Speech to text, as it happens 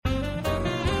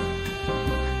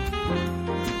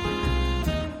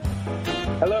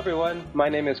Hello, everyone. My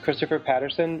name is Christopher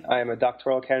Patterson. I am a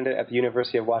doctoral candidate at the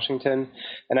University of Washington,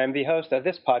 and I'm the host of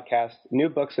this podcast, New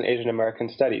Books in Asian American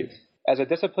Studies. As a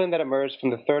discipline that emerged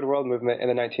from the Third World Movement in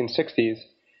the 1960s,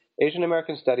 Asian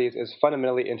American Studies is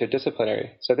fundamentally interdisciplinary,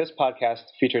 so this podcast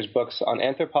features books on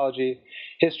anthropology,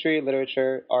 history,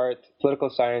 literature, art,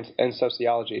 political science, and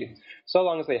sociology, so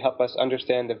long as they help us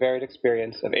understand the varied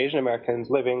experience of Asian Americans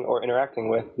living or interacting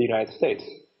with the United States.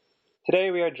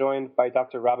 Today we are joined by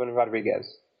Dr. Robin Rodriguez.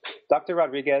 Dr.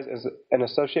 Rodriguez is an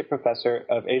associate professor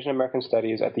of Asian American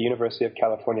Studies at the University of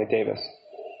California, Davis.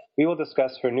 We will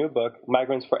discuss her new book,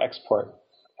 Migrants for Export,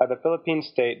 How the Philippine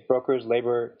State Brokers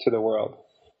Labor to the World,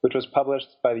 which was published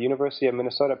by the University of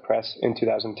Minnesota Press in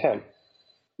 2010.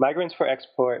 Migrants for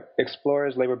Export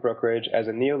explores labor brokerage as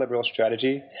a neoliberal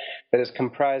strategy that is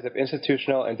comprised of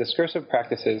institutional and discursive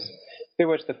practices through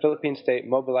which the Philippine state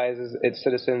mobilizes its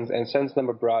citizens and sends them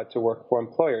abroad to work for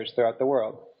employers throughout the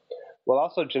world, while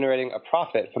also generating a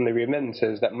profit from the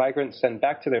remittances that migrants send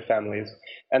back to their families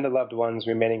and the loved ones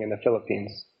remaining in the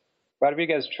Philippines.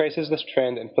 Rodriguez traces this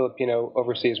trend in Filipino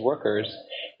overseas workers,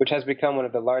 which has become one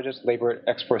of the largest labor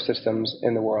export systems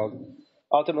in the world.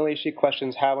 Ultimately, she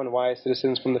questions how and why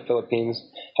citizens from the Philippines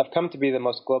have come to be the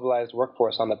most globalized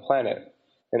workforce on the planet,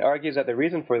 and argues that the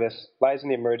reason for this lies in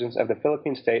the emergence of the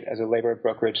Philippine state as a labor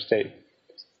brokerage state.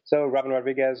 So, Robin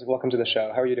Rodriguez, welcome to the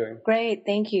show. How are you doing? Great.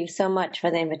 Thank you so much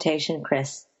for the invitation,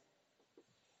 Chris.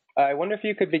 I wonder if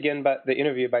you could begin the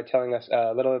interview by telling us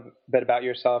a little bit about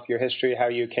yourself, your history, how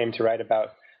you came to write about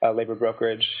labor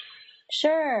brokerage.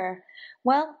 Sure.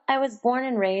 Well, I was born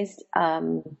and raised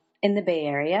in the Bay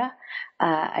Area.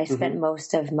 I spent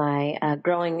most of my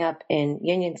growing up in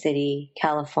Union City,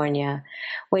 California,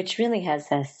 which really has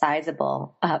a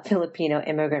sizable Filipino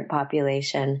immigrant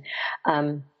population.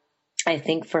 I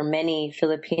think for many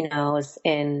Filipinos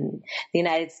in the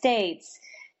United States,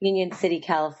 Union City,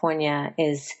 California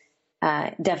is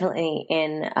definitely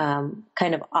in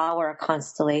kind of our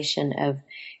constellation of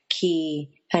key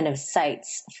kind of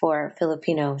sites for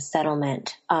Filipino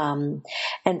settlement.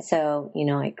 And so,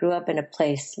 I grew up in a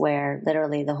place where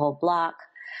literally the whole block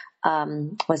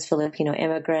was Filipino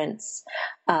immigrants.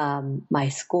 My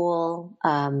schools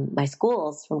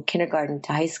from kindergarten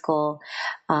to high school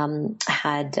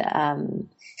had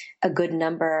a good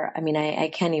number. I mean, I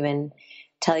can't even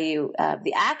tell you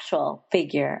the actual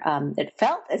figure. It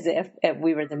felt as if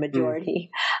we were the majority,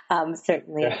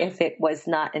 certainly if it was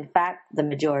not, in fact, the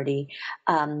majority.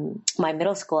 My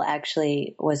middle school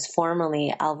actually was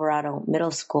formerly Alvarado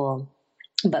Middle School,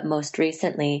 but most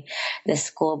recently, the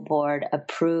school board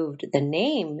approved the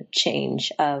name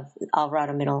change of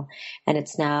Alvarado Middle, and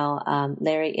it's now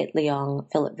Larry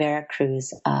Itliong Philip Vera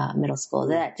Cruz Middle School.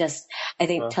 That just, I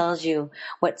think, tells you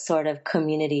what sort of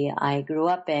community I grew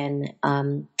up in.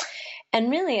 And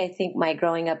really, I think my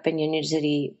growing up in Union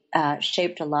City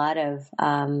shaped a lot of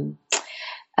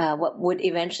what would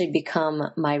eventually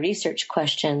become my research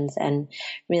questions, and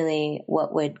really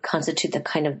what would constitute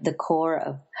the core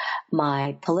of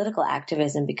my political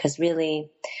activism, because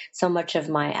really so much of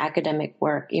my academic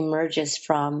work emerges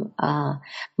from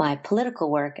my political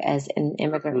work as an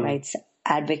immigrant rights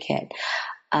advocate.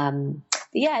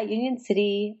 Union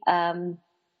City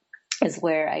is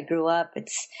where I grew up.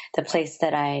 It's the place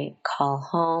that I call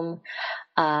home.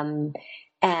 And,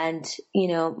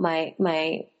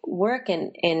 my work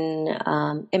in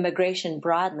immigration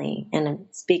broadly, and I'm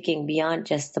speaking beyond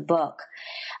just the book.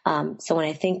 So when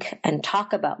I think and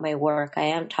talk about my work, I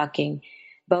am talking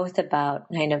both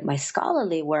about kind of my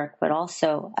scholarly work, but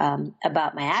also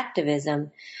about my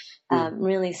activism.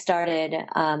 Really started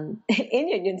in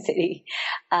Union City.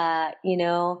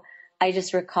 I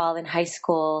just recall in high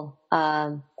school,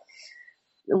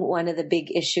 one of the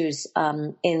big issues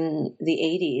in the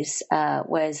 80s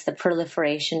was the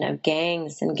proliferation of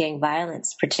gangs and gang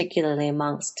violence, particularly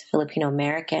amongst Filipino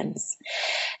Americans.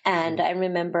 And I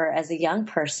remember as a young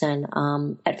person,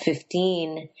 at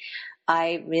 15,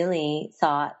 I really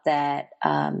thought that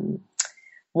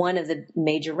one of the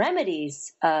major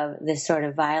remedies of this sort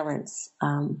of violence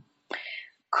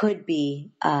could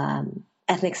be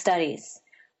ethnic studies.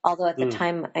 Although at the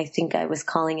time, I think I was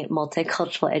calling it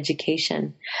multicultural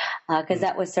education, because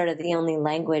that was sort of the only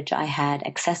language I had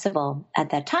accessible at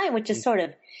that time, which is sort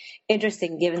of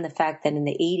interesting given the fact that in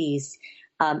the 80s,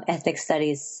 ethnic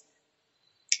studies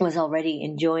was already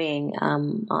enjoying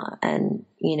and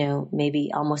maybe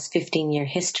almost 15-year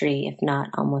history, if not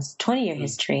almost 20-year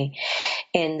history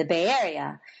in the Bay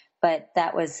Area. But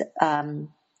that was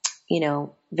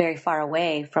very far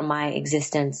away from my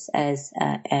existence as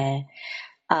a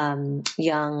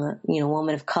young,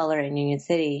 woman of color in Union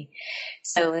City.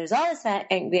 So there's all this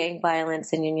gang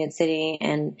violence in Union City,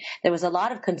 and there was a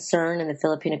lot of concern in the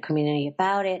Filipino community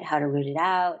about it, how to root it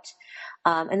out.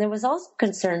 And there was also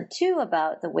concern, too,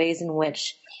 about the ways in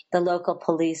which the local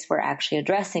police were actually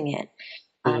addressing it.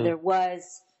 There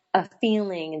was a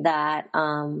feeling that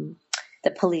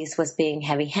the police was being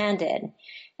heavy-handed.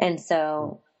 And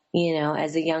so,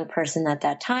 as a young person at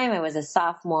that time, I was a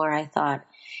sophomore, I thought,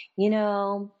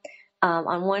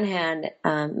 on one hand,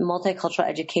 multicultural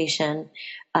education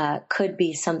could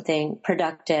be something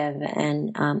productive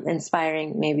and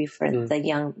inspiring maybe for the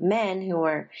young men who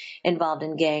were involved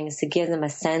in gangs, to give them a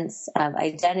sense of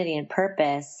identity and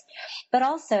purpose, but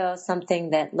also something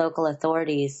that local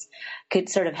authorities could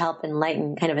sort of help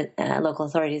enlighten local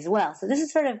authorities as well. So this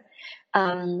is sort of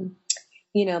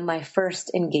my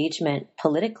first engagement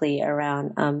politically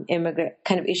around immigrant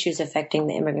kind of issues affecting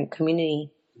the immigrant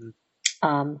community.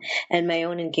 And my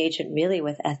own engagement really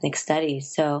with ethnic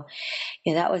studies. So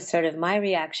that was sort of my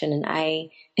reaction. And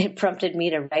it prompted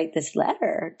me to write this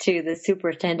letter to the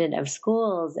superintendent of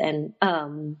schools and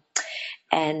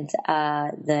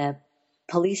the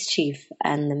police chief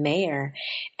and the mayor.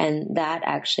 And that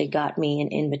actually got me an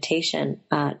invitation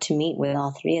to meet with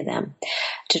all three of them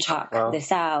to talk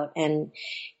this out. And,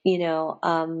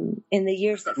 in the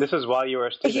years that... This is while you were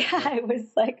a student. Yeah, I was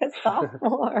like a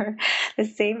sophomore, the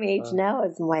same age now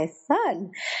as my son.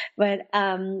 But,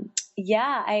 after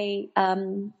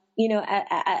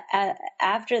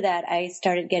that, I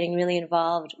started getting really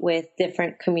involved with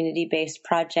different community-based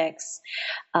projects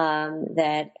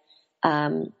that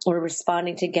were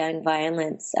responding to gang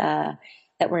violence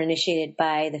that were initiated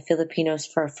by the Filipinos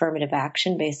for Affirmative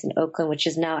Action based in Oakland, which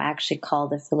is now actually called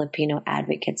the Filipino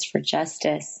Advocates for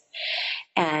Justice,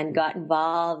 and got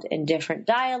involved in different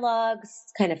dialogues,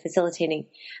 kind of facilitating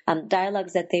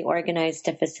dialogues that they organized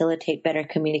to facilitate better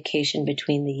communication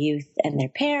between the youth and their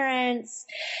parents,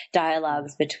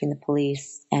 dialogues between the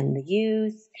police and the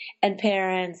youth and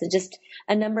parents, and just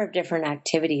a number of different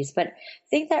activities. But I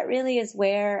think that really is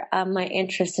where my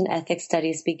interest in ethics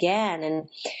studies began, and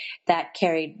that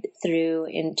carried through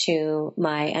into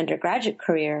my undergraduate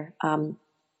career.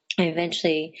 I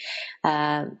eventually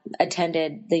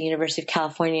attended the University of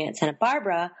California at Santa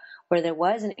Barbara, where there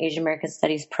was an Asian American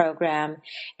Studies program.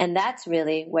 And that's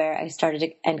really where I started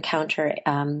to encounter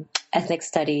ethnic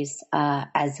studies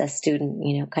as a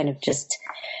student, kind of just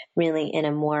really in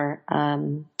a more,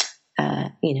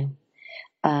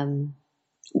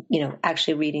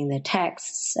 actually reading the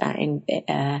texts,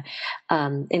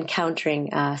 encountering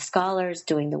scholars,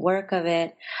 doing the work of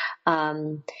it.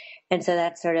 And so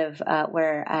that's sort of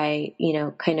where I,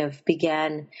 kind of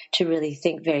began to really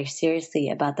think very seriously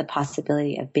about the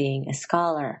possibility of being a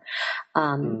scholar,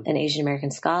 an Asian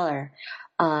American scholar.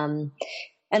 And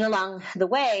along the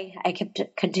way, I kept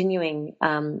continuing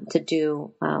to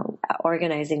do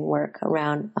organizing work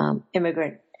around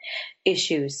immigrant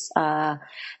issues. The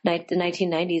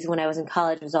 1990s, when I was in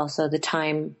college, was also the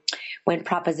time when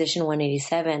Proposition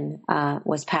 187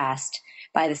 was passed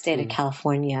by the state of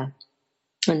California.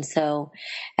 And so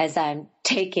as I'm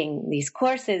taking these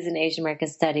courses in Asian American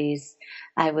Studies,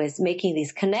 I was making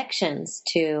these connections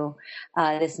to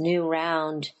this new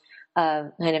round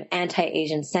of kind of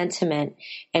anti-Asian sentiment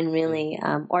and really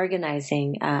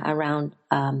organizing around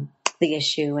the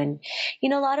issue. And, a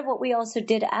lot of what we also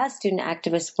did as student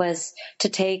activists was to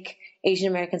take Asian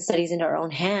American Studies into our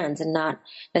own hands and not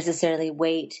necessarily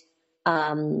wait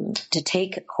to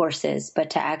take courses,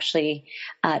 but to actually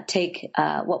take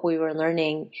what we were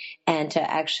learning and to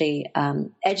actually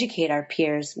educate our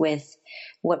peers with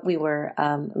what we were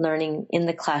learning in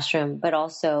the classroom, but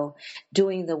also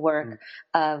doing the work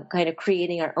of kind of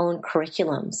creating our own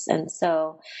curriculums. And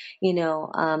so,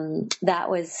 that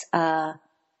was, I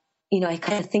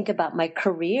kind of think about my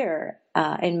career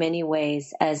in many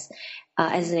ways as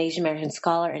an Asian American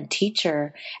scholar and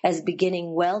teacher as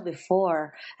beginning well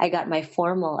before I got my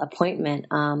formal appointment,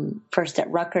 first at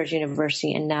Rutgers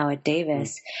University and now at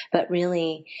Davis, but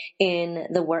really in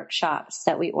the workshops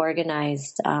that we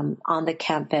organized on the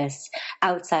campus,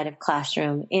 outside of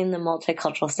classroom, in the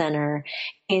Multicultural Center,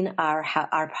 in our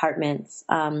apartments.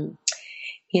 I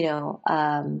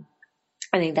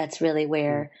think that's really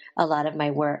where a lot of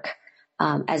my work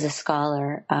as a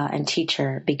scholar and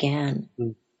teacher began.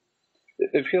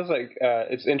 It feels like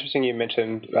it's interesting you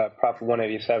mentioned Prop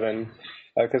 187,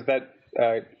 because that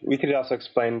we could also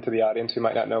explain to the audience who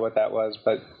might not know what that was,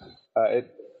 but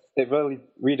it really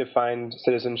redefined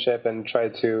citizenship and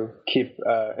tried to keep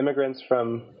immigrants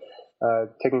from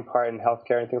taking part in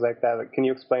healthcare and things like that. Can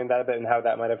you explain that a bit and how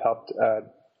that might have helped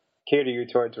cater you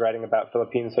towards writing about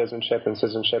Philippine citizenship and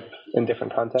citizenship in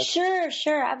different contexts?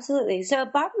 Sure, absolutely. So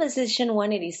Proposition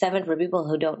 187, for people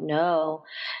who don't know,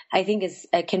 I think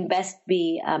can best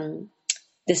be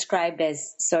described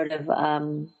as sort of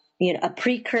a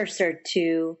precursor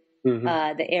to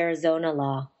the Arizona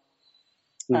law.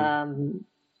 And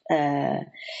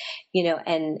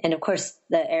of course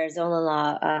the Arizona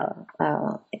law,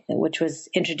 which was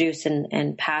introduced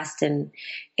and passed in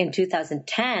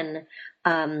 2010,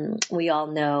 we all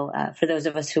know, for those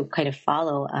of us who kind of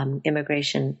follow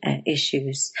immigration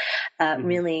issues,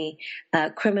 really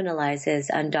criminalizes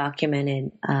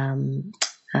undocumented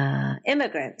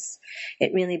immigrants.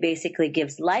 It really basically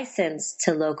gives license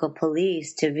to local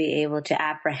police to be able to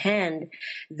apprehend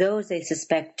those they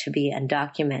suspect to be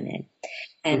undocumented.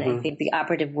 And I think the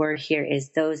operative word here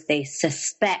is those they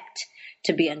suspect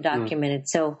to be undocumented.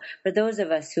 So for those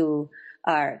of us who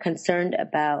are concerned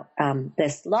about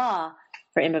this law,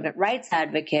 for immigrant rights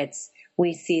advocates,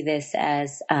 we see this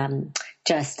as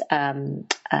just a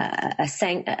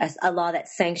law that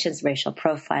sanctions racial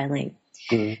profiling.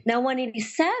 Now,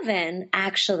 187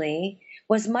 actually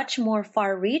was much more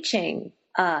far-reaching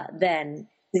than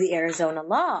the Arizona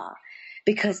law,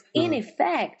 because in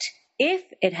effect, if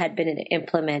it had been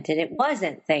implemented, it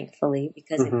wasn't, thankfully,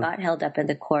 because it got held up in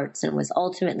the courts and was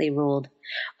ultimately ruled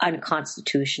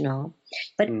unconstitutional.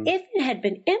 But if it had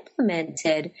been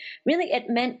implemented, really it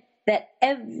meant that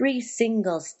every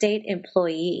single state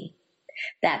employee,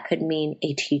 that could mean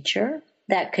a teacher,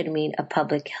 that could mean a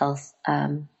public health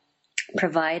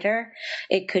provider,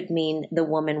 it could mean the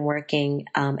woman working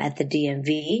at the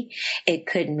DMV, it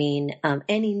could mean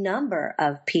any number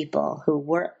of people who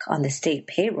work on the state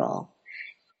payroll,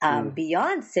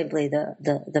 beyond simply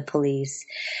the police,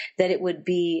 that it would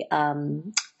be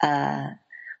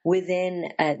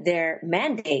within their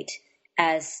mandate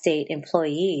as state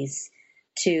employees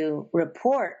to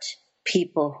report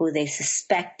people who they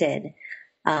suspected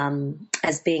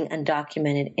as being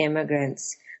undocumented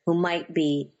immigrants who might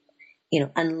be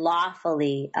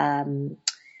unlawfully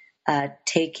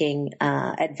taking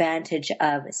advantage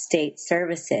of state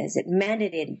services. It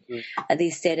mandated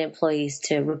these state employees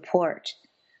to report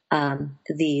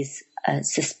these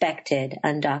suspected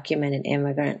undocumented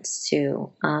immigrants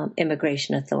to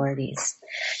immigration authorities.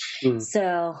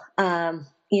 So, I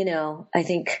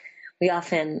think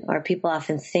people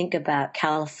often think about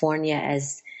California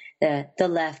as the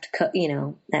left,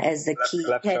 as the key,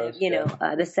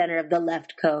 the center of the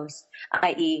left coast,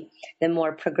 i.e. the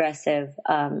more progressive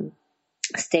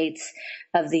states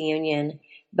of the union.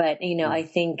 But, I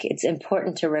think it's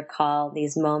important to recall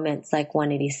these moments like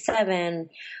 187,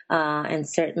 and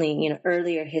certainly,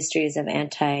 earlier histories of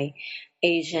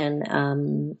anti-Asian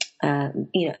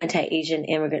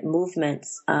immigrant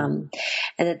movements, and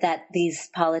that these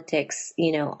politics,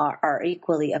 are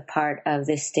equally a part of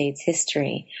this state's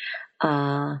history.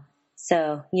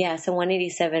 So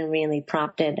 187 really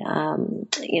prompted, a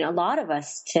lot of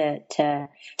us to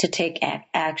take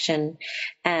action,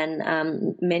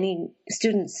 and many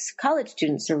students, college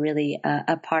students, are really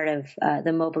a part of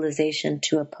the mobilization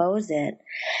to oppose it.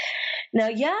 Now,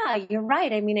 you're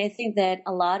right. I mean, I think that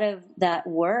a lot of that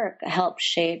work helped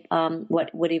shape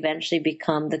what would eventually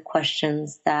become the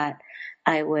questions that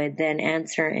I would then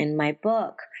answer in my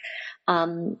book.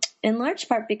 In large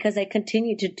part because I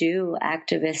continue to do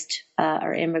activist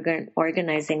or immigrant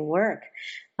organizing work,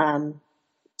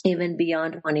 even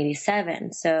beyond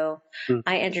 187. So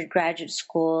I entered graduate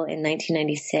school in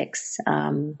 1996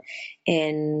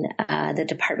 in the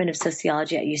Department of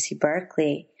Sociology at UC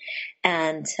Berkeley.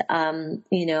 And,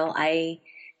 I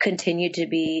continued to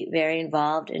be very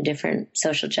involved in different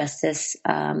social justice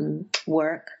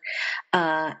work,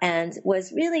 and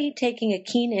was really taking a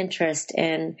keen interest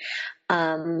in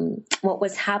what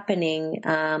was happening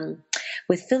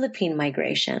with Philippine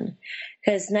migration.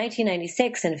 Because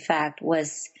 1996, in fact,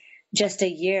 was just a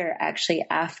year actually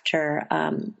after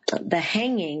the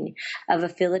hanging of a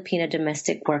Filipino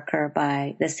domestic worker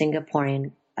by the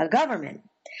Singaporean government.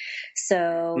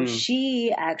 So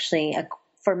she actually,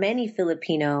 for many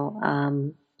Filipinos,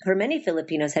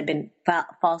 had been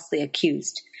falsely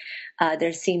accused.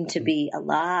 There seemed to be a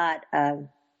lot of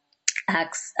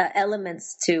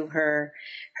elements to her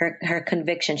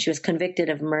conviction. She was convicted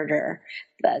of murder,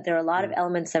 but there are a lot of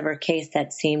elements of her case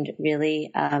that seemed really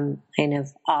kind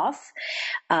of off.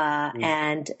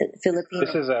 And Filipino.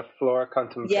 This is a Flora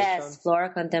Contemplacion. Yes, Flora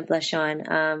Contemplacion.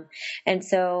 And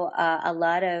so a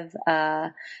lot of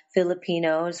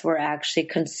Filipinos were actually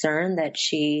concerned that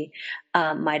she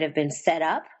might have been set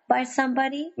up by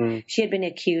somebody. She had been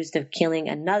accused of killing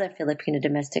another Filipino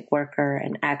domestic worker,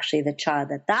 and actually the child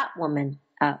that woman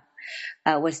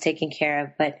was taken care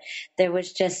of. But there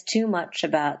was just too much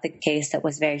about the case that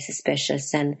was very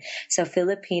suspicious. And so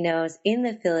Filipinos in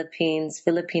the Philippines,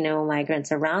 Filipino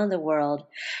migrants around the world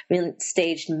really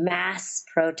staged mass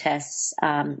protests,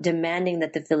 demanding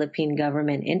that the Philippine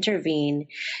government intervene,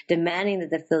 demanding that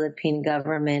the Philippine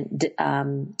government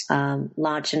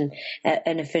launch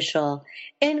an official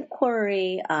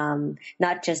inquiry,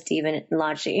 not just even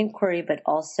launch the inquiry, but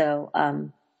also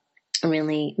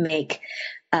really make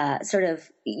sort of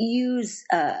use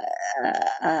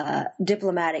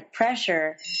diplomatic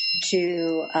pressure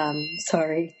to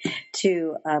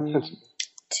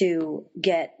to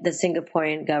get the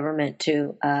Singaporean government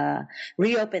to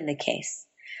reopen the case.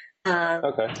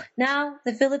 Okay. Now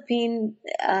the Philippine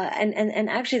and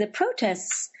actually the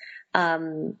protests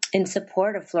in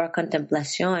support of Flor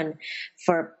Contemplacion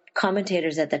for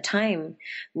commentators at the time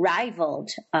rivaled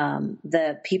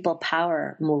the people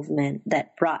power movement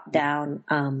that brought down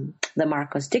the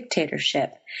Marcos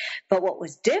dictatorship. But what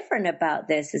was different about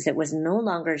this is it was no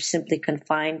longer simply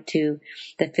confined to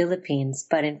the Philippines,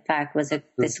 but in fact was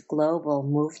this global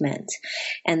movement.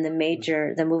 And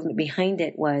the movement behind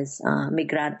it was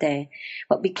Migrante,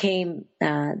 what became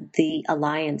the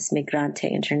Alliance Migrante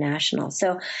International.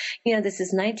 So, this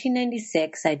is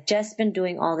 1996. I'd just been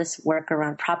doing all this work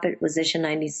around Proposition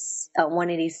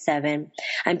 187.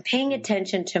 I'm paying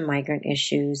attention to migrant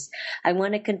issues. I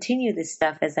want to continue this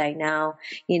stuff as I now,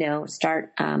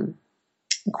 start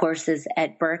courses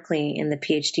at Berkeley in the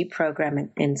PhD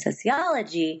program in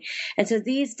sociology. And so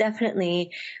these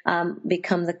definitely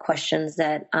become the questions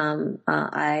that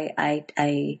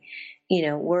I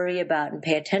worry about and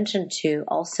pay attention to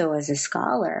also as a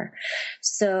scholar.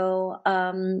 So,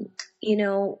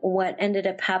 what ended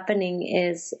up happening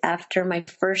is after my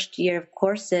first year of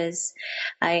courses,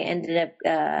 I ended up,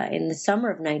 in the summer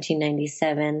of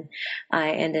 1997, I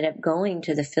ended up going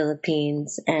to the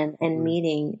Philippines and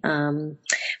meeting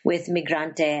with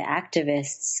Migrante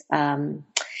activists.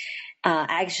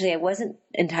 Actually, I wasn't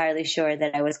entirely sure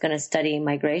that I was going to study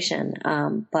migration,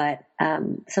 but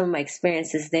some of my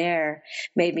experiences there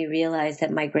made me realize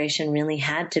that migration really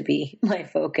had to be my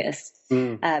focus,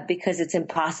 because it's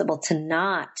impossible to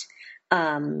not,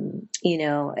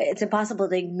 it's impossible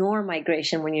to ignore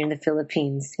migration when you're in the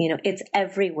Philippines. It's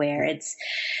everywhere. It's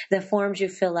the forms you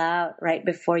fill out right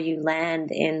before you land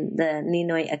in the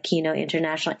Ninoy Aquino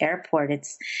International Airport.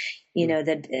 It's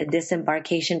the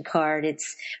disembarkation card.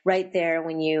 It's right there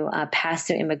when you pass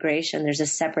through immigration. There's a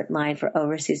separate line for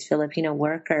overseas Filipino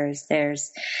workers.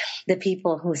 There's the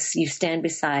people who you stand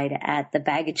beside at the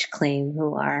baggage claim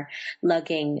who are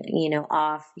lugging,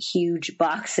 off huge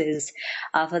boxes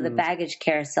off of the baggage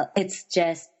carousel. It's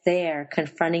just there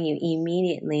confronting you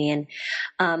immediately. And,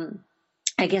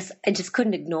 I guess I just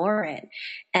couldn't ignore it.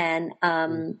 And,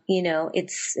 it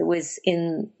was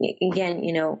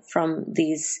from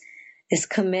this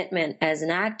commitment as an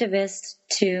activist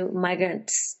to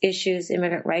migrants issues,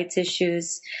 immigrant rights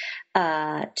issues,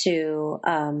 and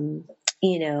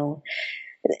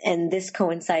this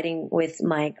coinciding with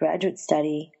my graduate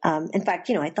study. In fact,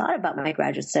 I thought about my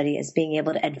graduate study as being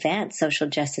able to advance social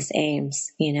justice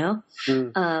aims,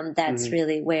 that's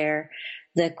really where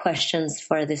the questions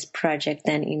for this project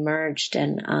then emerged.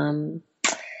 And,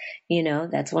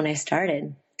 that's when I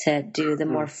started to do the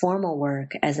more formal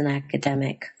work as an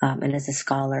academic and as a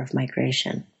scholar of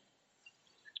migration.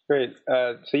 Great.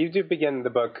 So you do begin the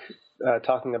book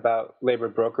talking about labor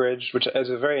brokerage, which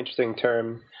is a very interesting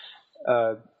term,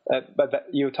 but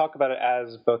you talk about it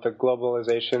as both a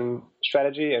globalization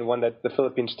strategy and one that the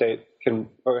Philippine state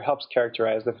helps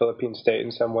characterize the Philippine state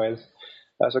in some ways.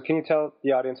 So can you tell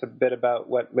the audience a bit about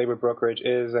what labor brokerage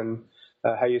is and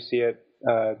how you see it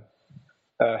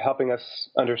helping us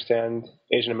understand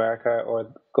Asian America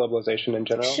or globalization in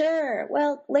general? Sure.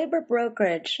 Well, labor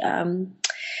brokerage,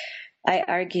 I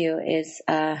argue is,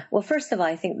 first of all,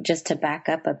 I think just to back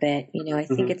up a bit, I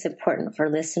think it's important for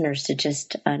listeners to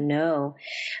just know,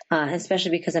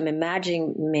 especially because I'm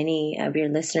imagining many of your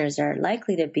listeners are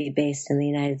likely to be based in the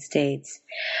United States.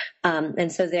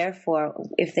 And so therefore,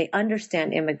 if they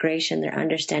understand immigration, they're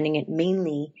understanding it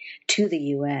mainly to the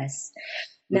U.S.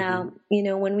 Now,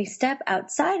 when we step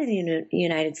outside of the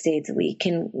United States, we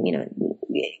can,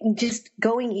 just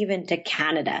going even to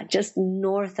Canada, just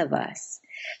north of us,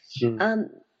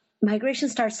 migration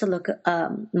starts to look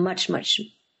much, much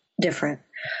different.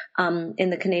 In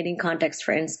the Canadian context,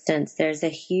 for instance, there's a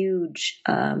huge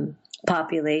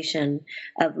population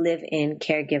of live-in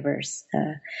caregivers.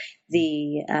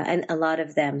 And a lot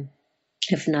of them,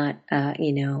 if not,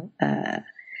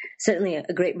 certainly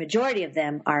a great majority of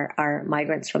them are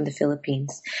migrants from the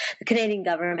Philippines. The Canadian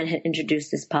government had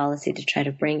introduced this policy to try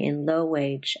to bring in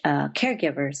low-wage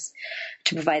caregivers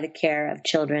to provide the care of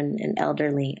children and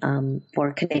elderly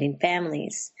for Canadian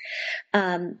families.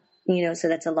 So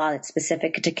that's a law that's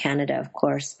specific to Canada, of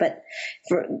course. But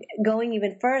for going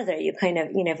even further, you kind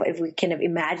of, if we kind of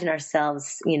imagine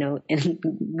ourselves, in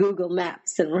Google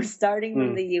Maps, and we're starting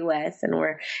from the U.S. and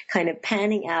we're kind of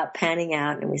panning out,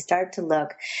 and we start to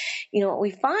look, what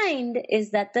we find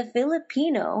is that the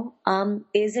Filipino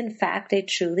is in fact a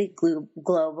truly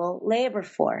global labor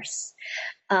force.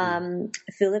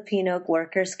 Filipino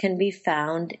workers can be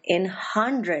found in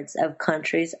hundreds of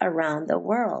countries around the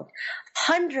world.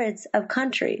 Hundreds of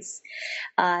countries.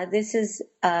 This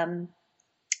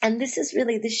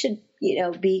should,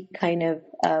 be kind of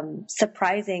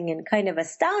surprising and kind of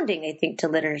astounding, I think, to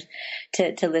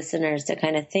listeners to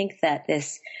kind of think that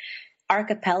this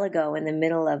archipelago in the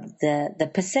middle of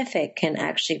the Pacific can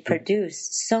actually produce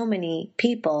so many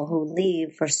people who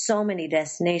leave for so many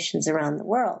destinations around the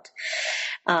world.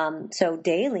 So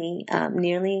daily,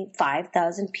 nearly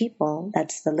 5,000 people,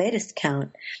 that's the latest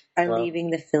count, are leaving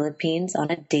the Philippines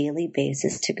on a daily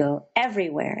basis to go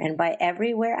everywhere. And by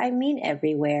everywhere, I mean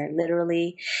everywhere.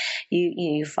 Literally,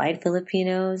 you find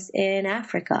Filipinos in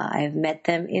Africa. I've met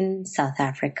them in South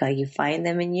Africa. You find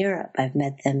them in Europe. I've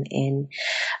met them in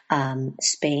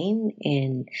Spain,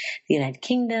 in the United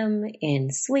Kingdom,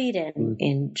 in Sweden,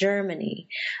 in Germany,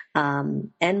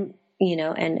 and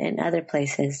other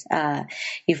places.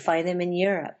 You find them in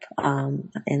Europe,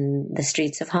 in the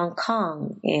streets of Hong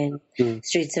Kong, in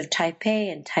streets of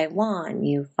Taipei and Taiwan.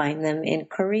 You find them in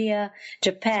Korea,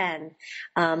 Japan,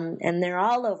 and they're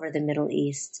all over the Middle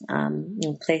East,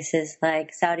 in places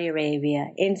like Saudi Arabia,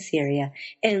 in Syria,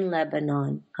 in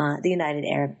Lebanon, the United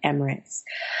Arab Emirates.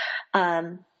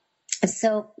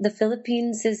 So the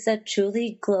Philippines is a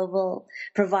truly global,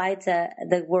 provides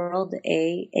the world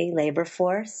a labor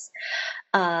force.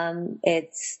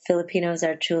 Filipinos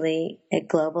are truly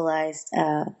globalized,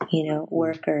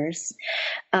 workers.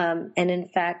 And in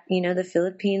fact, the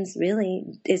Philippines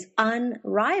really is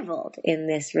unrivaled in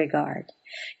this regard.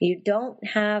 You don't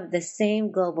have the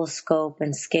same global scope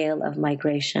and scale of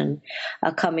migration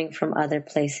coming from other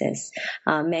places.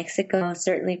 Mexico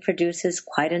certainly produces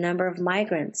quite a number of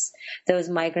migrants. Those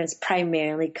migrants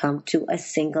primarily come to a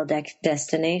single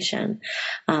destination.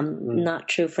 Not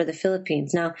true for the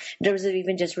Philippines. Now, in terms of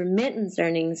even just remittance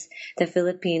earnings, the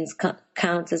Philippines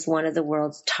counts as one of the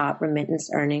world's top remittance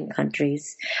earning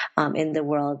countries in the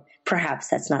world. Perhaps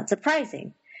that's not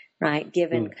surprising, right,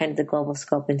 given kind of the global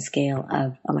scope and scale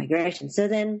of migration. So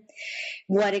then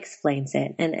what explains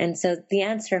it? And so the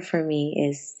answer for me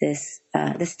is this,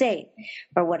 the state,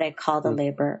 or what I call the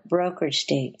labor brokerage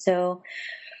state. So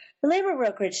the labor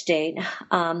brokerage state,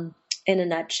 in a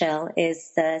nutshell,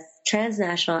 is the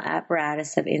transnational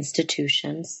apparatus of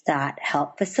institutions that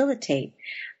help facilitate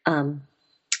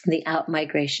the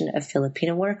out-migration of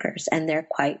Filipino workers, and they're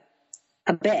quite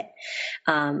a bit.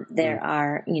 There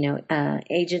are,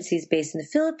 agencies based in the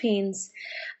Philippines,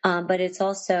 but it's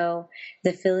also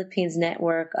the Philippines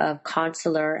network of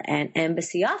consular and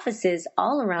embassy offices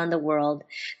all around the world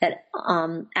that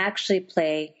actually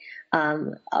play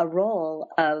a role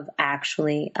of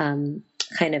actually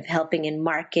kind of helping in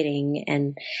marketing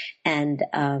and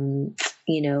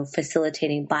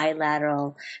facilitating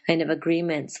bilateral kind of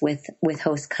agreements with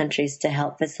host countries to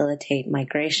help facilitate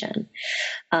migration.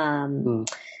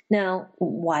 Now,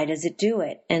 why does it do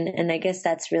it? And I guess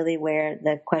that's really where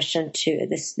the question to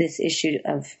this issue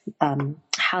of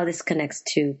how this connects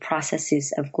to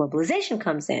processes of globalization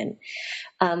comes in.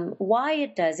 Why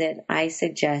it does it, I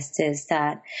suggest, is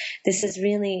that this is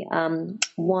really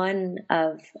one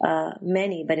of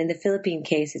many, but in the Philippine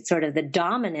case, it's sort of the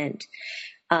dominant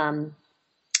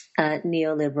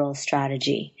neoliberal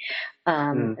strategy.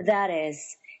 That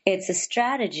is, it's a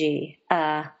strategy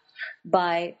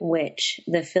by which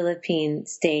the Philippine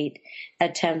state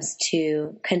attempts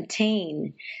to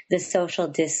contain the social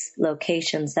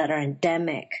dislocations that are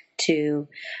endemic to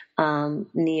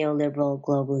neoliberal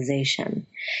globalization.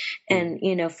 And,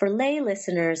 for lay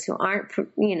listeners who aren't,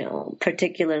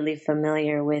 particularly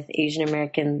familiar with Asian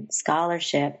American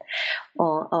scholarship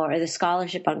or the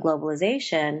scholarship on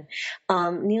globalization,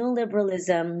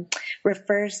 neoliberalism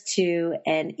refers to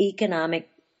an economic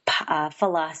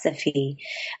philosophy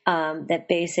that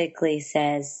basically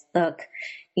says, look,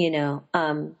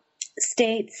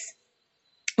 states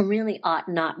really ought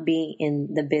not be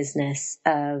in the business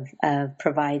of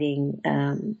providing,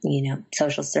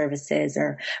 social services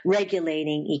or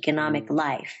regulating economic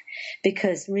life,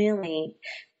 because really,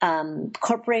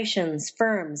 corporations,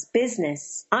 firms,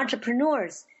 business,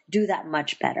 entrepreneurs do that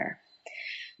much better.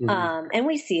 And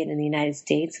we see it in the United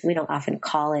States. We don't often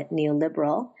call it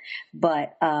neoliberal,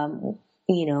 but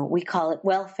we call it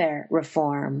welfare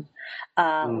reform.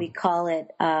 We call it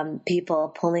people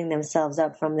pulling themselves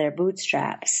up from their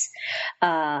bootstraps.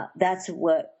 That's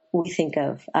what we think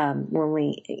of when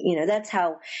we, that's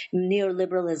how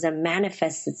neoliberalism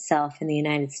manifests itself in the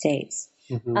United States.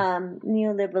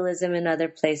 Neoliberalism in other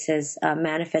places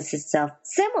manifests itself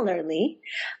similarly,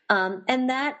 and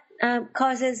that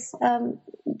causes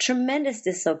tremendous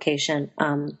dislocation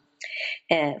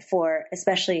for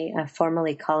especially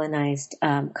formerly colonized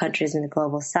countries in the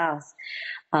global south,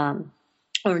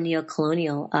 or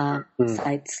neo-colonial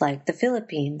sites like the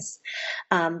Philippines.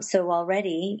 So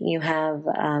already you have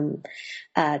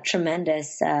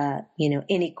tremendous,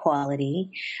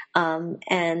 inequality,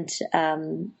 and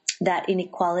that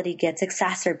inequality gets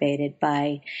exacerbated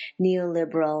by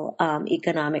neoliberal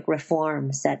economic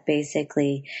reforms that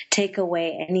basically take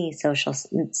away any social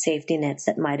safety nets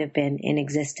that might have been in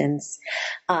existence,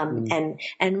 and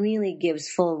really gives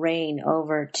full reign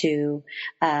over to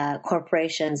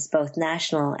corporations, both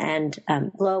national and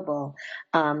global,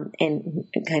 in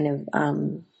kind of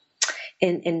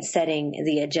in setting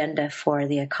the agenda for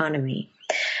the economy.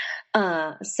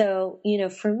 So,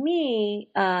 for me,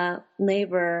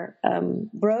 labor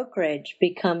brokerage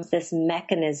becomes this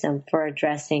mechanism for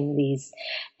addressing these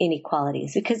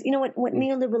inequalities. Because, what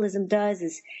neoliberalism does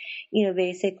is,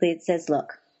 basically it says,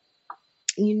 look,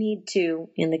 you need to,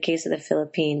 in the case of the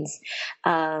Philippines,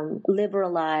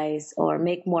 liberalize or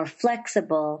make more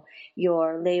flexible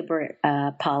your labor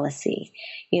policy.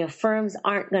 Firms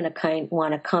aren't going to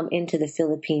want to come into the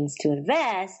Philippines to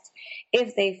invest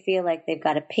if they feel like they've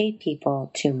got to pay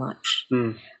people too much.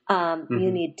 You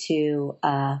need to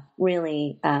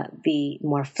really be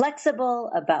more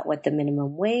flexible about what the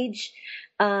minimum wage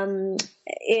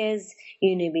is.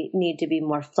 You need to be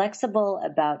more flexible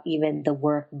about even the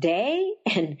work day,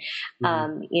 and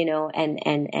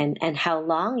and how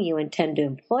long you intend to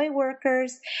employ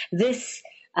workers. This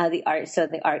the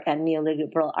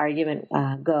neoliberal argument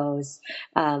goes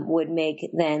would make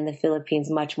then the Philippines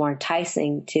much more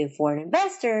enticing to foreign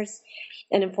investors,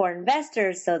 and foreign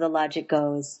investors, so the logic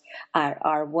goes,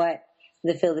 are what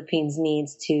the Philippines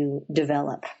needs to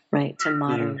develop, right, to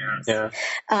modernize.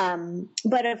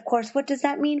 But of course, what does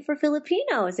that mean for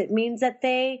Filipinos? It means that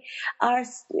they are,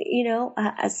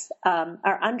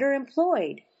 are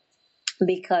underemployed,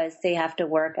 because they have to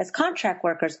work as contract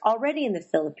workers already in the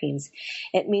Philippines.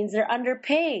 It means they're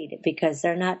underpaid because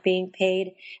they're not being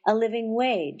paid a living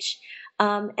wage.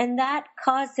 And that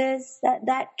causes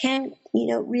that can,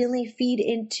 really feed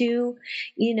into,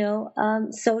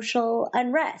 social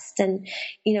unrest. And,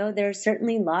 there's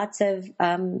certainly lots of,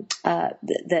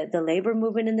 the labor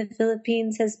movement in the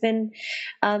Philippines has been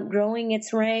growing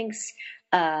its ranks.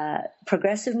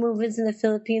 Progressive movements in the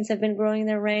Philippines have been growing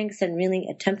their ranks and really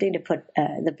attempting to put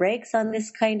the brakes on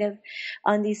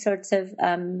on these sorts of,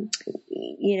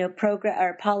 program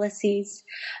or policies,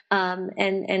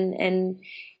 and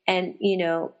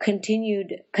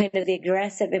continued kind of the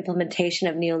aggressive implementation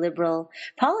of neoliberal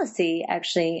policy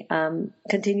actually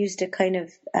continues to kind of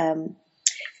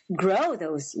grow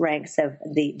those ranks of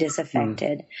the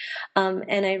disaffected.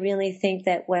 And I really think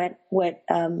that what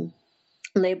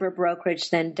labor brokerage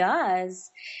then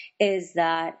does is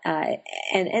that,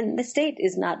 and the state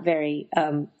is not very,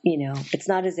 it's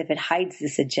not as if it hides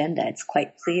this agenda. It's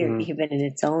quite clear, even in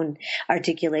its own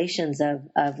articulations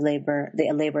of labor,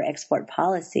 the labor export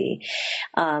policy.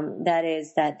 That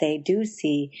is that they do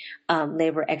see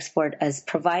labor export as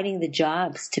providing the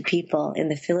jobs to people in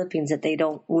the Philippines that they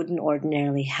wouldn't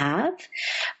ordinarily have.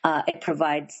 It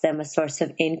provides them a source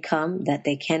of income that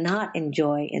they cannot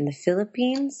enjoy in the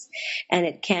Philippines, and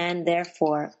it can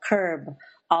therefore curb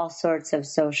all sorts of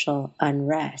social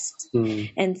unrest.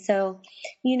 And so,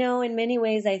 in many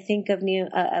ways, I think of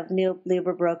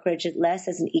labor brokerage less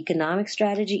as an economic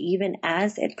strategy, even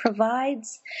as it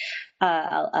provides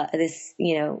this,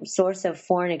 source of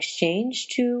foreign exchange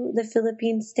to the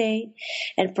Philippine state,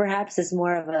 and perhaps as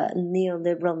more of a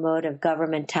neoliberal mode of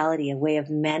governmentality, a way of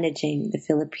managing the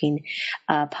Philippine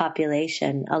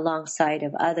population alongside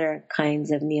of other kinds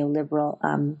of neoliberal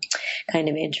kind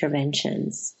of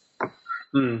interventions.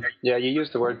 Yeah, you use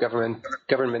the word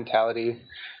governmentality,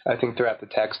 I think, throughout the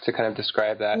text to kind of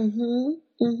describe that.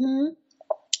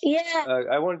 Yeah.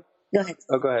 Go ahead.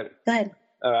 Go ahead.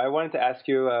 I wanted to ask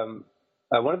you,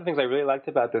 One of the things I really liked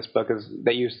about this book is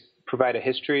that you provide a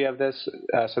history of this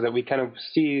so that we kind of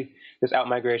see this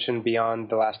outmigration beyond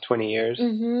the last 20 years.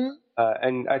 Mm-hmm.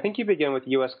 And I think you begin with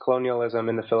U.S. colonialism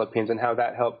in the Philippines and how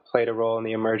that helped played a role in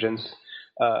the emergence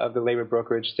of the labor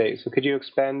brokerage state. So could you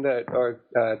expand or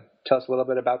tell us a little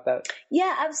bit about that?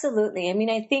 Yeah, absolutely. I mean,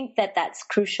 I think that that's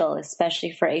crucial,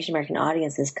 especially for Asian American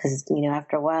audiences, because,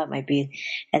 after a while it might be,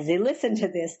 as they listen to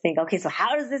this, think, okay, so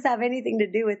how does this have anything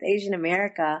to do with Asian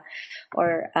America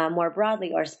or more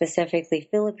broadly or specifically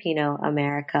Filipino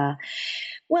America?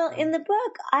 Well, in the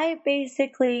book, I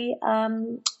basically,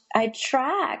 I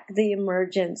track the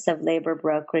emergence of labor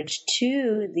brokerage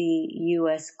to the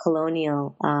U.S.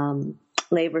 colonial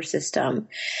labor system.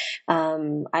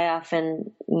 I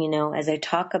often, as I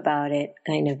talk about it,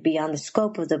 kind of beyond the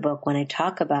scope of the book, when I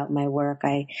talk about my work,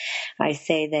 I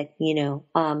say that,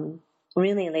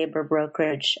 really labor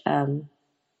brokerage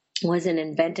wasn't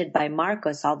invented by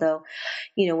Marcos, although,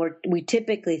 we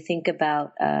typically think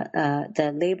about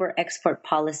the labor export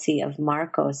policy of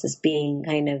Marcos as being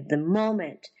kind of the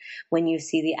moment when you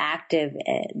see the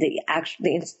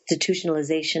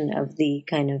institutionalization of the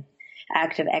kind of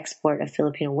active export of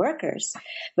Filipino workers.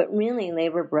 But really,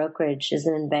 labor brokerage is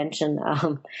an invention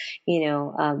of,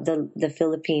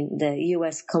 the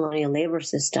U.S. colonial labor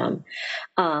system.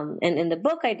 And in the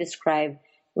book, I describe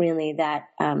really that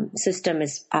system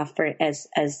is offered as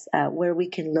where we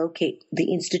can locate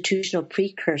the institutional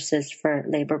precursors for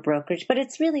labor brokerage. But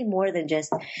it's really more than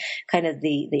just kind of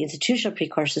the institutional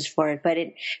precursors for it, but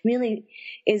it really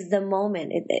is the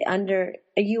moment under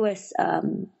a U.S.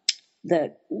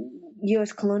 The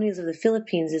U.S. colonialism of the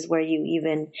Philippines is where you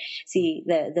even see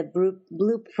the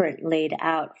blueprint laid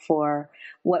out for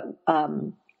what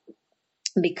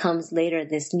becomes later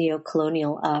this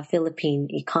neo-colonial Philippine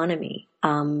economy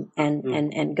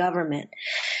and government.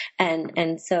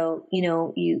 And so,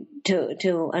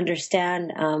 to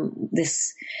understand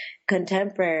this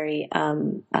contemporary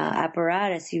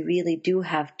apparatus, you really do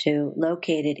have to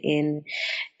locate it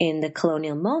in the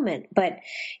colonial moment. But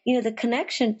the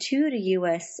connection to the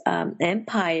U.S.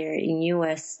 empire in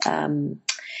U.S.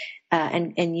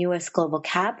 And U.S. global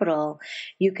capital,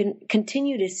 you can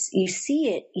continue to you see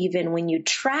it even when you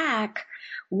track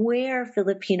where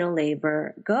Filipino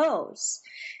labor goes.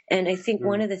 And I think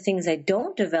one of the things I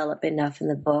don't develop enough in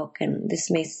the book, and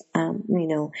this may,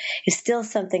 is still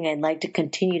something I'd like to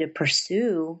continue to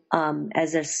pursue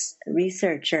as a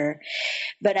researcher,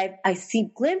 but I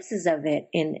see glimpses of it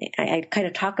I kind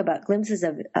of talk about glimpses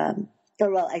of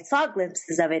I saw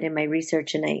glimpses of it in my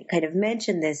research, and I kind of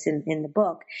mentioned this in the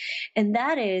book, and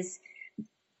that is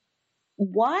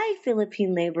why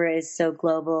Philippine labor is so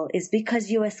global is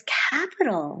because U.S.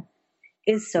 capital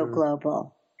is so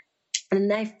global.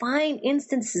 And I find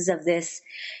instances of this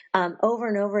over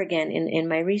and over again in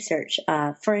my research.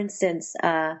 For instance,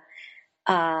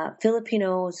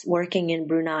 Filipinos working in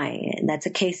Brunei, and that's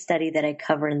a case study that I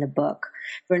cover in the book.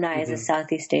 Brunei is a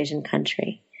Southeast Asian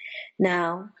country.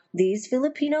 Now, these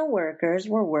Filipino workers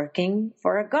were working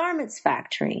for a garments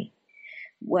factory.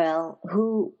 Well,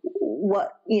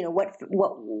 what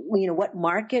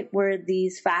market were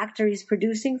these factories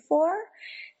producing for?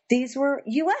 These were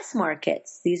U.S.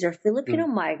 markets. These are Filipino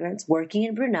migrants working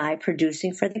in Brunei,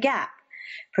 producing for the Gap,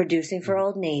 producing for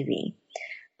Old Navy.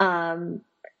 Now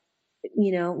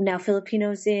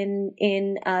Filipinos in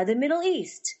the Middle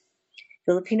East,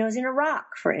 Filipinos in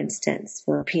Iraq, for instance.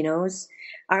 Filipinos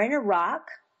are in Iraq,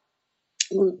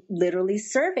 literally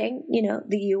serving,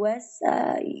 the U.S.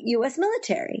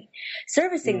 military,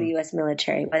 servicing the U.S.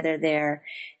 military, whether they're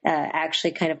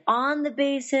actually kind of on the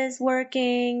bases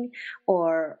working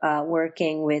or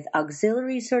working with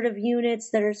auxiliary sort of units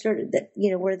that are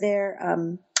were there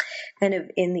kind of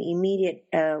in the immediate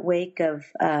wake of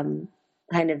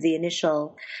kind of the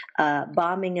initial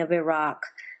bombing of Iraq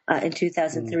in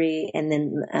 2003, and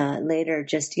then later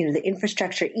just, the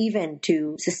infrastructure even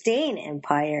to sustain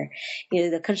empire,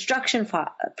 the construction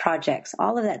projects,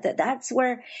 all of that's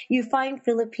where you find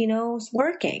Filipinos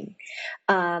working.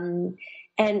 And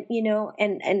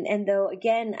though,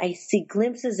 again, I see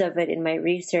glimpses of it in my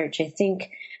research, I think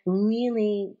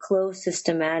really close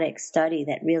systematic study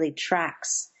that really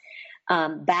tracks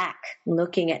back,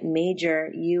 looking at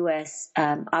major U.S.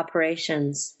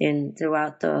 operations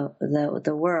throughout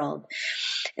the world,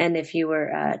 and if you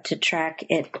were to track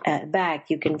it back,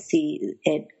 you can see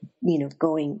it,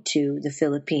 going to the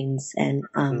Philippines, and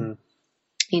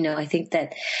I think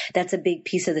that that's a big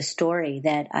piece of the story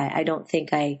that I don't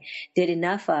think I did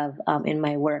enough of in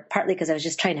my work, partly because I was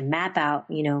just trying to map out,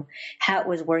 how it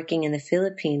was working in the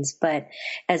Philippines. But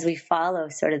as we follow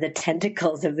sort of the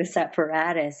tentacles of this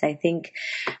apparatus, I think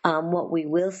what we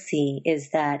will see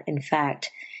is that, in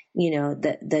fact,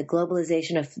 the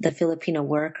globalization of the Filipino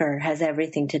worker has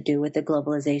everything to do with the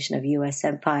globalization of U.S.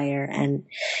 empire and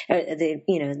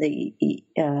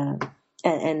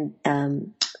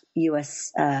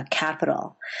U.S.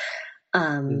 capital.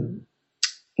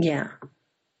 Yeah.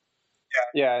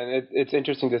 Yeah, and it's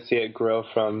interesting to see it grow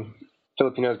from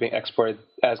Filipinos being exported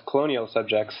as colonial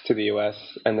subjects to the U.S.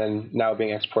 and then now being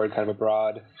exported kind of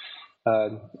abroad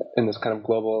in this kind of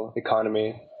global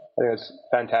economy. I think it's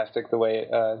fantastic the way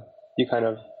you kind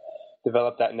of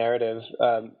develop that narrative.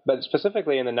 But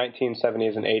specifically in the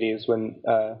 1970s and 80s when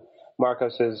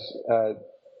Marcos's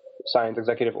signed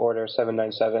Executive Order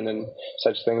 797 and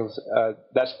such things,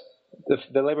 that's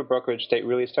the labor brokerage state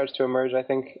really starts to emerge, I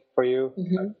think, for you.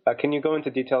 Mm-hmm. Can you go into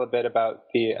detail a bit about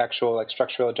the actual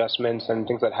structural adjustments and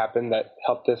things that happened that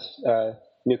helped this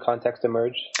new context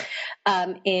emerge?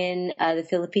 In the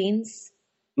Philippines?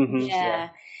 Mm-hmm. Yeah.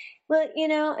 Well,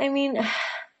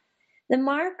 the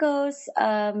Marcos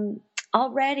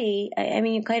already,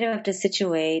 you kind of have to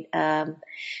situate.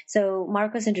 So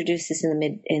Marcos introduced this in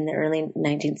the early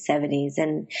 1970s,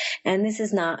 and this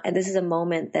is a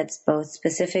moment that's both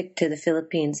specific to the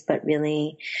Philippines, but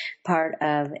really part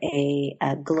of a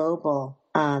global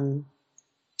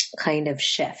kind of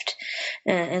shift,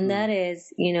 and that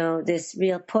is, this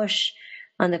real push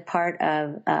on the part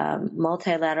of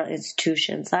multilateral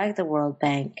institutions like the World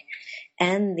Bank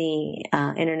and the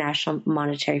International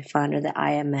Monetary Fund, or the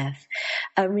IMF,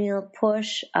 a real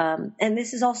push. And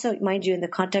this is also, mind you, in the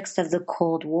context of the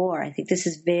Cold War. I think this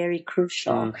is very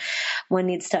crucial. One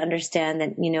needs to understand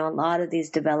that, a lot of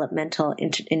these developmental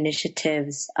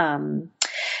initiatives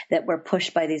that were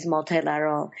pushed by these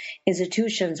multilateral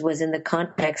institutions was in the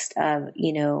context of,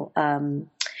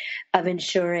 of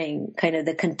ensuring kind of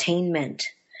the containment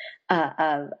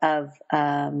of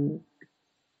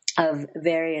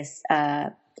various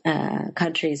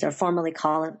countries or formerly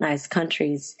colonized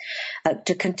countries,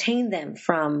 to contain them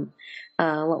from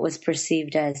what was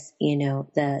perceived as,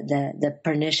 the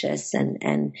pernicious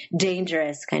and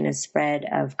dangerous kind of spread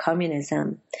of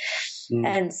communism.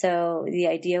 And so the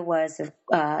idea was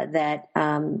that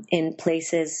in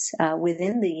places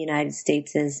within the United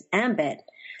States' ambit,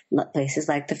 places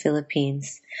like the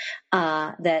Philippines,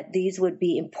 that these would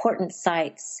be important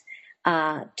sites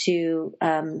to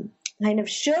kind of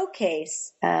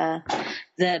showcase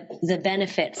the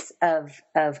benefits of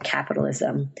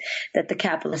capitalism, that the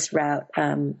capitalist route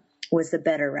was the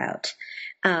better route.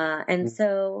 And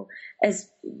so, as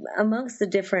amongst the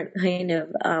different kind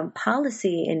of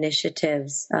policy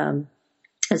initiatives,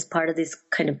 as part of this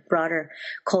kind of broader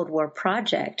Cold War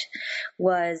project,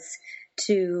 was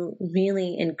to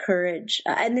really encourage,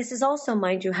 and this is also,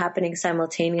 mind you, happening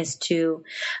simultaneous to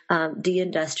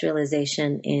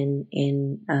deindustrialization in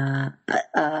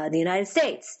the United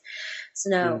States. So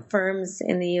now firms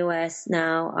in the U.S.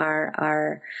 now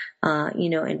are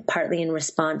partly in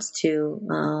response to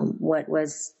what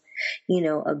was,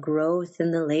 a growth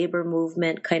in the labor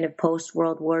movement kind of post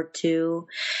World War II.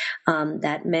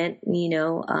 That meant,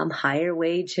 higher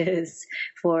wages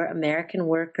for American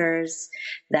workers.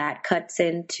 That cuts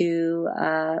into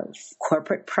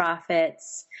corporate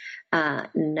profits.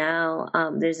 Now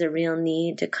there's a real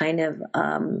need to kind of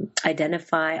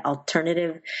identify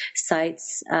alternative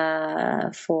sites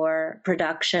for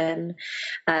production,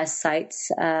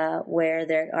 sites where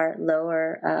there are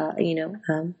lower,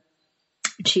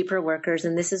 cheaper workers,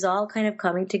 and this is all kind of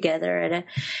coming together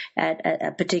at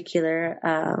a particular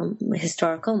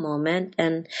historical moment,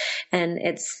 and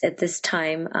it's at this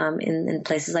time in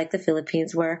places like the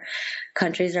Philippines where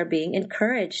countries are being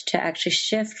encouraged to actually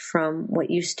shift from what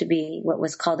used to be what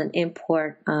was called an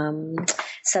import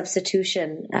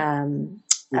substitution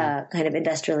kind of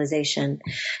industrialization.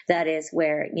 That is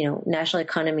where, national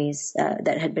economies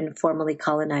that had been formerly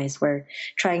colonized were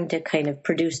trying to kind of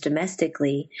produce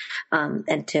domestically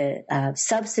and to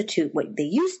substitute what they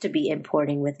used to be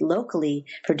importing with locally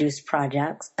produced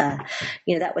products.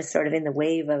 That was sort of in the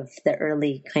wave of the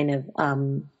early kind of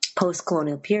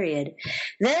post-colonial period.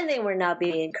 Then they were now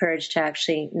being encouraged to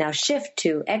actually now shift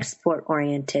to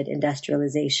export-oriented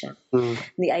industrialization.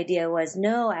 The idea was,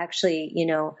 no, actually,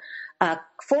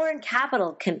 foreign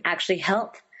capital can actually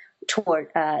help toward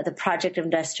the project of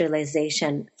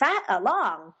industrialization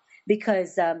along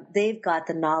because they've got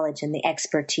the knowledge and the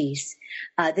expertise.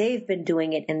 They've been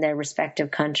doing it in their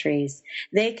respective countries.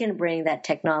 They can bring that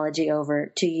technology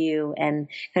over to you and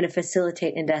kind of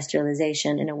facilitate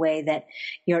industrialization in a way that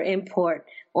your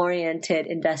import-oriented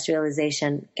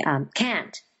industrialization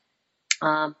can't.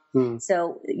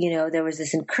 So, there was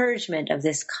this encouragement of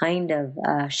this kind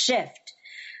of shift,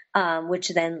 which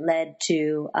then led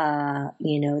to,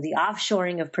 the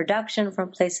offshoring of production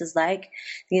from places like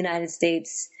the United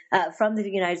States, from the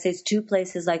United States to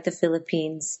places like the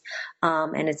Philippines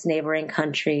and its neighboring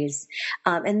countries.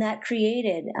 And that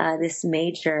created this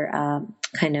major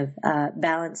kind of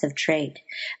balance of trade,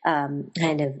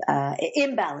 trade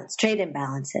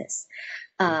imbalances.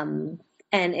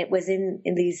 And it was in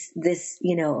this,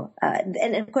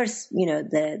 and of course,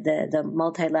 the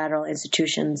multilateral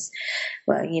institutions,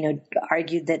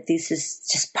 argued that this is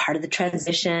just part of the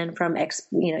transition from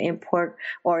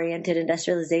import-oriented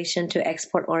industrialization to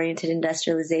export-oriented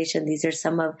industrialization. These are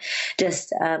some of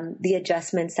just the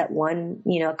adjustments that one,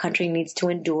 country needs to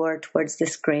endure towards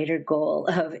this greater goal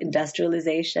of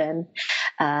industrialization,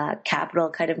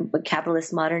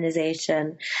 capitalist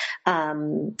modernization.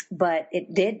 But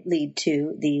it did lead to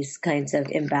these kinds of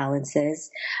imbalances.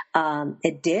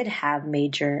 It did have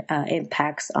major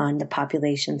impacts on the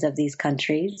populations of these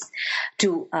countries,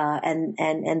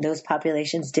 and those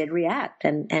populations did react.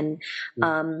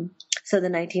 So the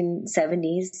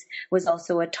 1970s was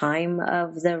also a time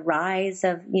of the rise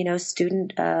of,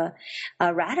 student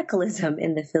radicalism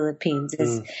in the Philippines,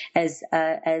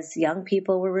 as young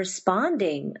people were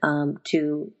responding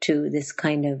to this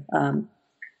kind of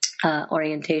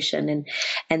orientation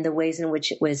and the ways in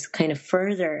which it was kind of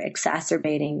further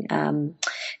exacerbating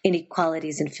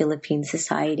inequalities in Philippine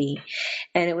society.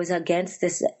 And it was against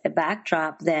this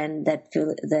backdrop then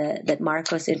that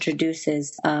Marcos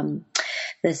introduces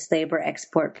this labor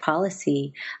export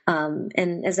policy.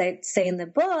 And as I say in the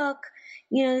book,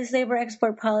 this labor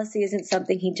export policy isn't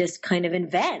something he just kind of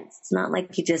invents. It's not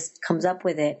like he just comes up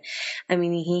with it. I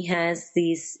mean, he has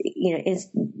these,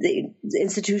 the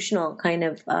institutional kind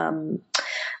of,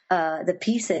 the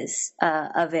pieces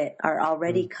of it are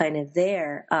already kind of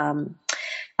there,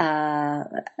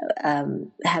 having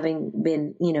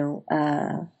been,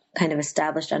 kind of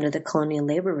established under the colonial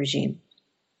labor regime.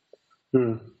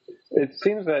 It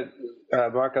seems that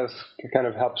Marcos kind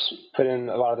of helps put in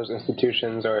a lot of those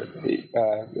institutions, or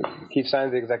he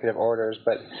signs the executive orders.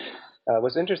 But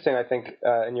what's interesting, I think,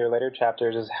 in your later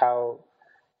chapters is how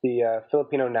the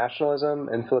Filipino nationalism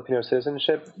and Filipino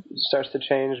citizenship starts to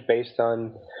change based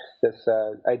on this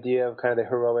idea of kind of the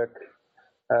heroic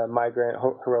migrant,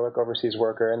 heroic overseas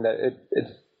worker, and that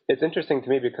it's interesting to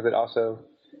me because it also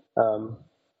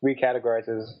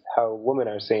recategorizes how women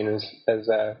are seen as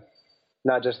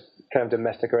not just kind of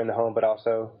domestic or in the home, but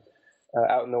also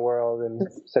out in the world and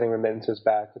sending remittances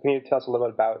back. So can you tell us a little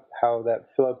bit about how that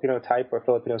Filipino type or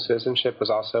Filipino citizenship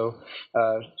was also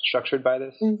structured by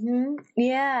this? Mm-hmm.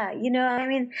 Yeah. I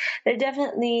mean, there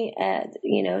definitely,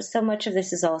 so much of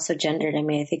this is also gendered. I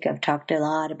mean, I think I've talked a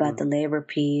lot about the labor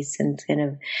piece and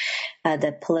kind of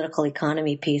the political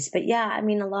economy piece. But yeah, I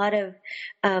mean, a lot of,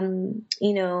 and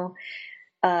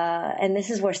this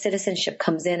is where citizenship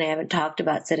comes in. I haven't talked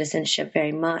about citizenship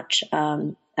very much.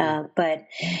 But,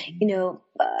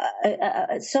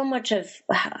 so much of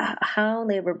how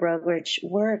labor brokerage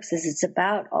works is it's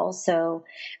about also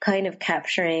kind of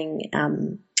capturing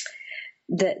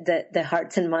the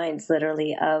hearts and minds,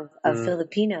 literally, of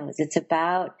Filipinos. It's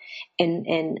about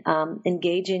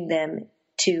engaging them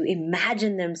to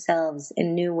imagine themselves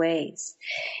in new ways,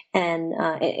 and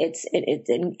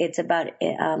it's about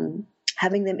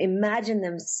having them imagine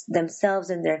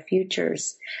themselves and their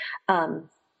futures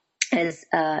as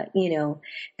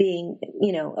being,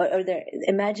 or they're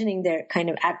imagining their kind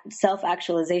of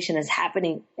self-actualization as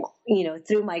happening,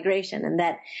 through migration, and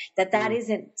that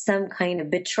isn't some kind of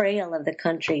betrayal of the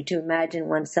country to imagine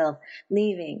oneself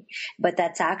leaving, but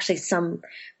that's actually some,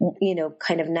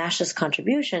 kind of nationalist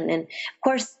contribution. And of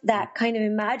course, that kind of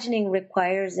imagining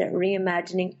requires a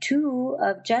reimagining too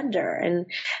of gender and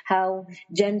how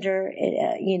gender,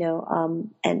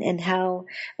 and how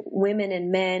women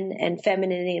and men and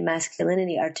femininity and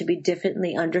masculinity are to be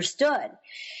differently understood.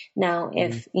 Now,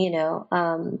 if,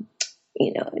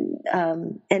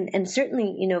 and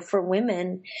certainly, for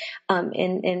women,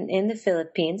 in the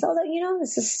Philippines, although,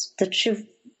 this is the truth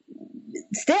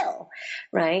still,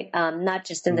 right? Not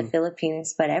just in the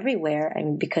Philippines, but everywhere. I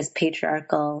mean, because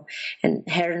patriarchal and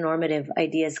heteronormative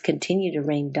ideas continue to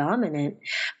reign dominant.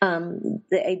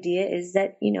 The idea is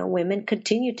that, women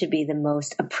continue to be the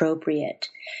most appropriate,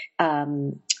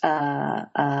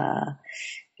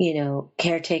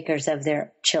 caretakers of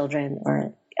their children,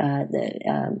 or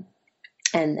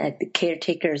the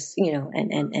caretakers,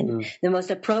 and the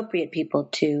most appropriate people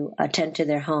to attend to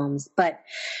their homes. But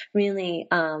really,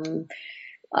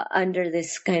 under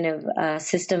this kind of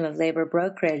system of labor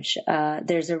brokerage,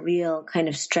 there's a real kind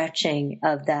of stretching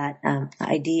of that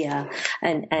idea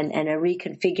and a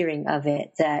reconfiguring of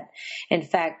it, that in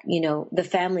fact, the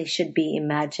family should be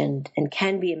imagined and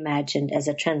can be imagined as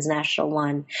a transnational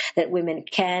one, that women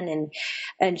can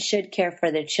and should care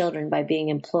for their children by being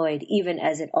employed, even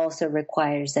as it also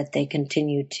requires that they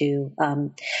continue to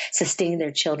sustain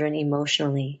their children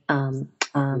emotionally, kind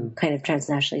of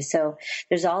transnationally. So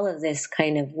there's all of this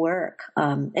kind of work.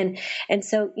 And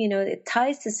so, it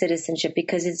ties to citizenship,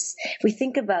 because we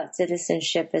think about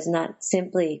citizenship as not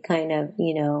simply kind of,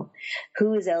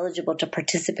 who is eligible to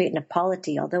participate in a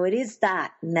polity, although it is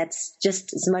that, and that's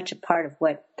just as much a part of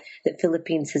what the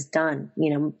Philippines has done.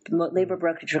 Labor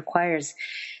brokerage requires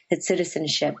that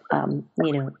citizenship,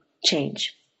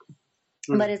 change.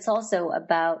 But it's also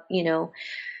about,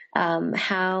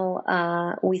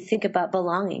 how we think about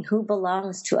belonging, who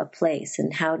belongs to a place,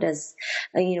 and how does,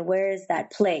 where is that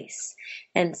place?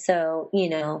 And so,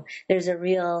 there's a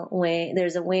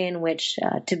way in which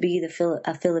to be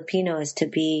a Filipino is to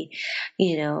be,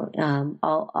 global,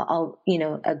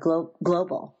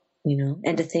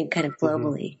 and to think kind of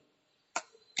globally.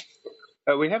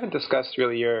 We haven't discussed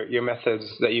really your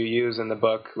methods that you use in the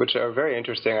book, which are very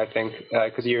interesting, I think,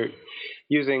 because you're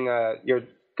using you're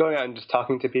going out and just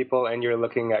talking to people, and you're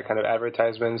looking at kind of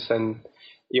advertisements, and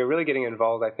you're really getting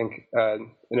involved, I think,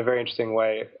 in a very interesting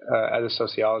way as a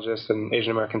sociologist and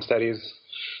Asian American studies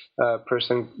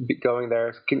person going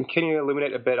there. Can you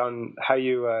illuminate a bit on how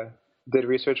you did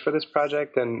research for this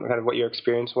project and kind of what your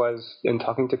experience was in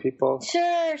talking to people?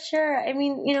 Sure. I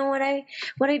mean,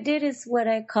 what I did is what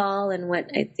I call, and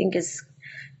what I think is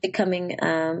becoming,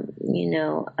 a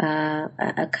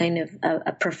kind of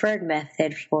a preferred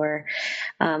method for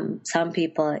some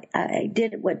people. I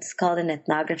did what's called an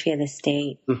ethnography of the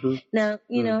state. Mm-hmm. Now,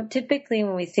 typically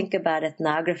when we think about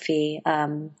ethnography,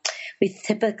 we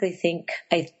typically think,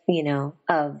 of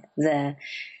the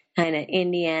kind of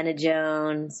Indiana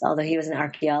Jones, although he was an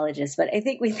archaeologist. But I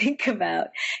think we think about,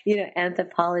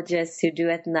 anthropologists who do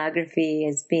ethnography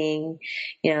as being,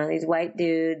 these white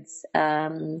dudes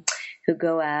who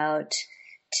go out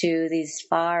to these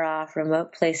far off,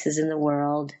 remote places in the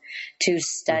world to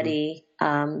study,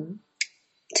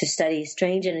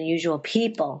 strange and unusual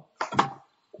people.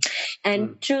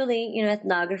 And truly,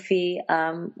 ethnography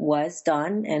was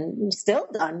done and still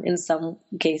done in some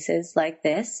cases like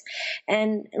this.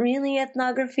 And really,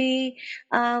 ethnography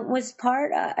was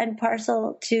part and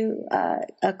parcel to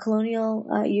a colonial,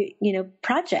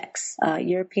 projects,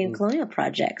 European colonial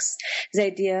projects. The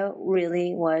idea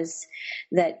really was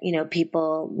that,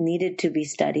 people needed to be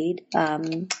studied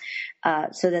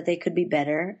so that they could be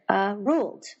better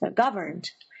ruled,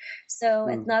 governed. So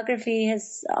ethnography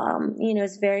has,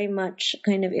 is very much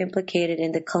kind of implicated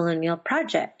in the colonial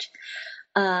project.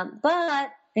 But I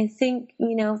think,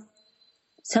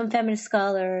 some feminist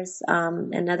scholars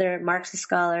and other Marxist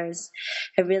scholars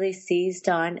have really seized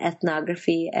on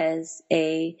ethnography as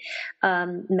a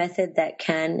method that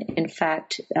can, in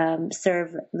fact,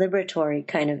 serve liberatory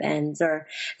kind of ends, or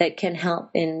that can help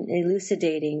in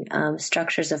elucidating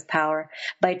structures of power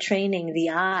by training the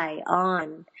eye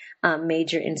on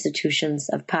major institutions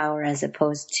of power as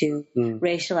opposed to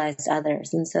racialized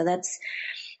others. And so that's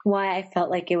why I felt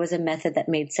like it was a method that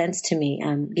made sense to me,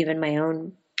 given my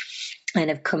own kind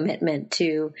of commitment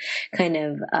to kind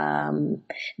of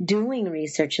doing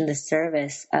research in the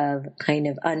service of kind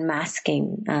of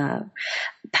unmasking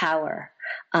power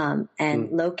and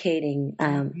locating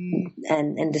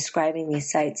and describing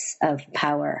these sites of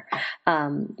power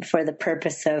for the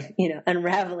purpose of,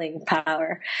 unraveling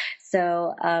power.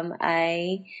 So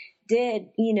I did,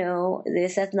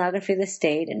 this ethnography of the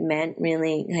state. It meant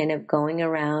really kind of going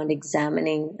around,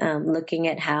 examining, looking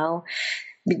at how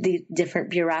the different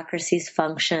bureaucracies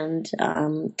functioned,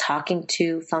 talking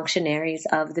to functionaries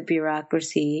of the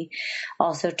bureaucracy,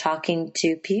 also talking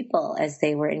to people as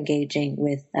they were engaging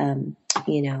with,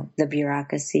 the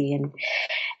bureaucracy.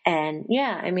 And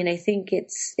yeah, I mean, I think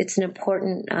it's an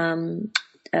important,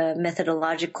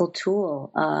 methodological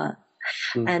tool,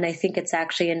 and I think it's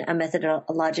actually a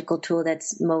methodological tool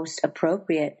that's most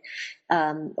appropriate,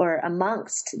 or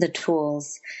amongst the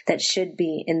tools that should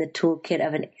be in the toolkit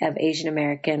of Asian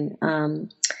American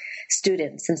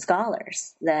students and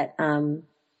scholars that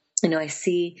I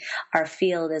see our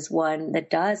field as one that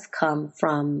does come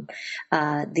from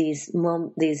these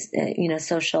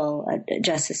social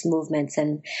justice movements,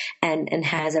 and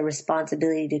has a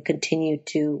responsibility to continue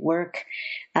to work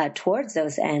towards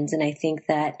those ends. And I think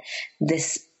that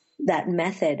that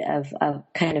method of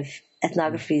kind of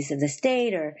ethnographies of the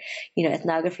state, or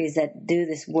ethnographies that do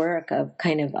this work of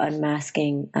kind of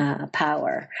unmasking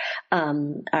power,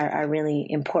 are really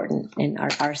important in our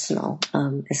arsenal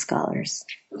as scholars.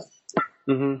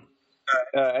 Mm-hmm.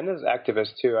 And as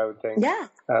activists too, I would think. Yeah.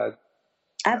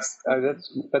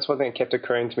 Absolutely. That's one thing that kept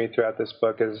occurring to me throughout this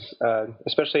book is,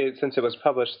 especially since it was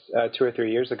published 2 or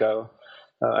 3 years ago.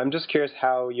 I'm just curious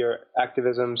how your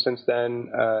activism since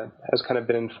then has kind of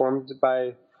been informed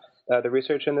by the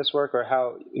research in this work, or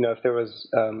how, if there was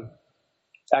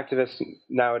activists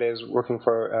nowadays working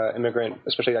for immigrant,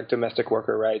 especially like domestic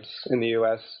worker rights in the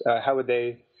U.S., how would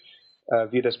they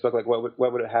view this book? Like, what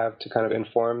would it have to kind of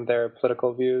inform their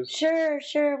political views? Sure.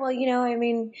 Well,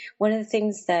 one of the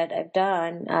things that I've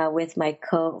done with my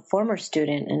former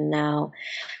student, and now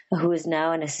who is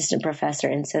now an assistant professor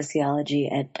in sociology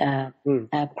at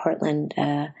Portland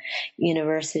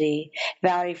University,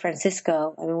 Valerie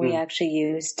Francisco. We actually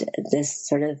used this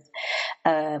sort of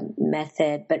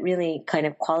method, but really kind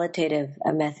of qualitative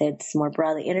methods, more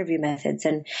broadly interview methods.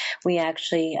 And we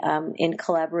actually, in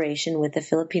collaboration with the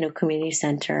Filipino Community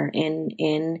Center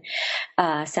in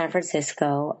San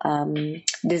Francisco,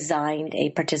 designed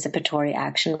a participatory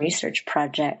action research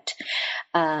project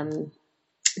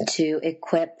to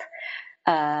equip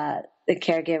the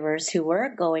caregivers who were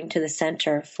going to the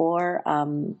center for,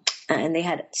 and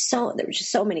there were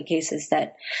just so many cases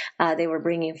that they were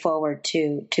bringing forward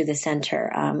to the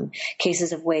center,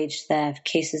 cases of wage theft,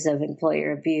 cases of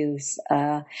employer abuse,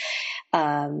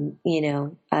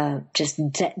 just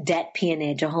debt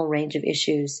peonage, a whole range of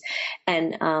issues.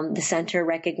 And the center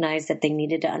recognized that they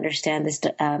needed to understand this,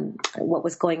 what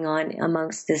was going on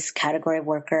amongst this category of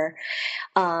worker.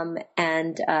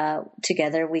 And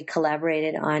together we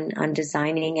collaborated on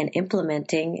designing and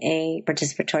implementing a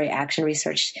participatory action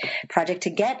research project to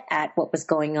get at what was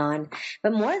going on.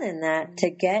 But more than that,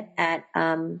 to get at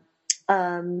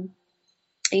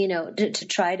to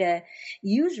try to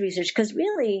use research, because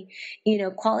really,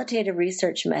 qualitative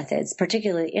research methods,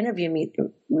 particularly interview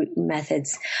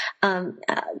methods,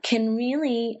 can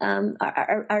really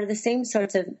are the same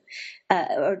sorts of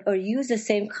or use the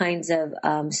same kinds of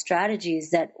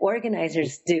strategies that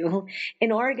organizers do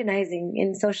in organizing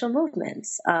in social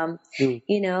movements.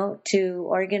 To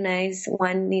organize,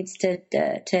 one needs to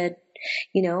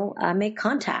make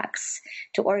contacts.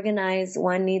 To organize,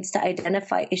 one needs to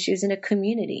identify issues in a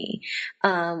community.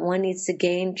 One needs to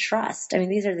gain trust.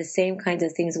 These are the same kinds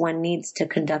of things one needs to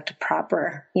conduct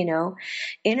proper,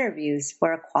 interviews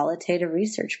for a qualitative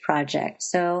research project.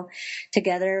 So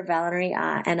together, Valerie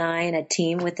and I and a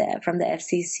team from the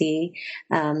FCC,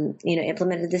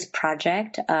 implemented this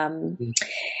project in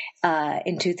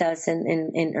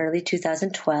early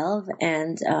 2012.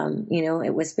 And,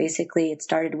 it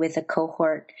started with a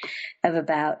cohort of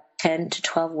about 10 to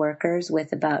 12 workers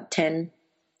with about 10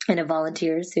 and of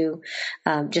volunteers who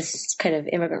just kind of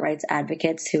immigrant rights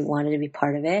advocates who wanted to be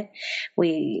part of it.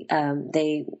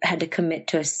 They had to commit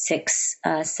to a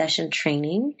 6-session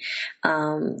training.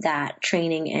 That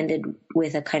training ended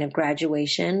with a kind of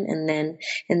graduation, and then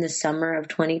in the summer of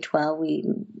 2012 we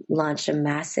launched a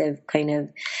massive kind of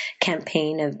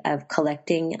campaign of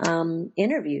collecting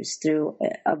interviews through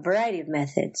a variety of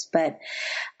methods. But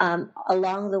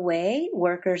along the way,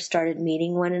 workers started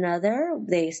meeting one another.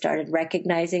 They started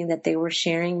recognizing that they were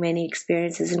sharing many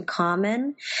experiences in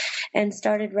common, and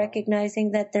started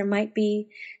recognizing that there might be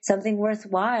something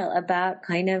worthwhile about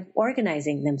kind of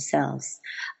organizing themselves,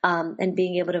 and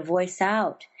being able to voice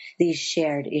out these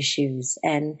shared issues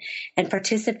and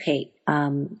participate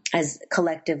as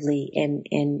collectively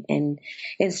in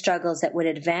struggles that would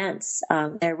advance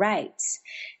their rights.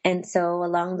 And so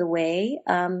along the way,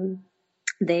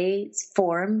 they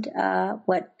formed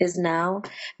what is now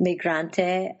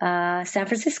Migrante San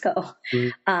Francisco.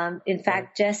 In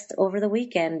fact, just over the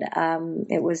weekend,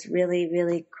 it was really,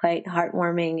 really quite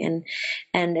heartwarming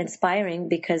and inspiring,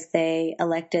 because they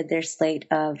elected their slate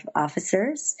of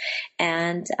officers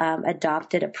and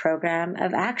adopted a program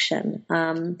of action.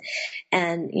 And,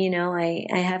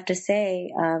 I have to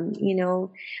say, I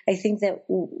think that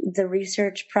the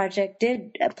research project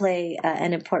did play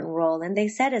an important role, and they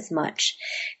said as much,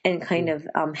 and kind of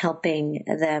helping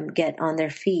them get on their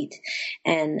feet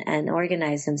and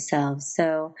organize themselves.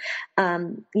 So,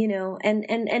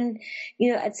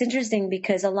 it's interesting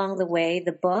because along the way,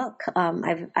 the book,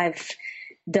 I've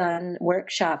done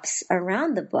workshops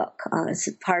around the book. It's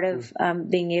part of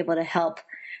being able to help.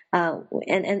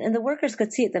 And the workers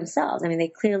could see it themselves. I mean, they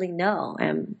clearly know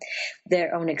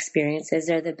their own experiences.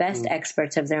 They're the best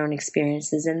experts of their own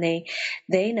experiences, and they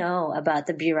know about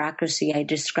the bureaucracy I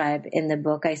describe in the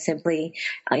book. I simply,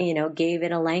 gave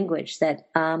it a language that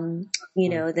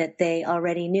that they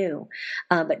already knew,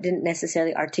 but didn't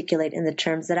necessarily articulate in the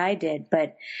terms that I did.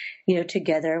 But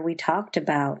together we talked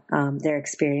about their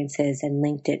experiences and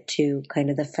linked it to kind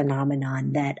of the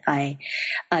phenomenon that I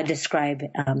describe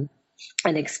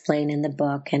and explain in the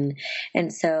book. And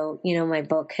so, my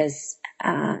book has,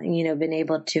 been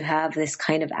able to have this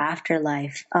kind of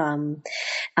afterlife, in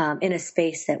a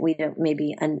space that we don't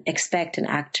maybe expect an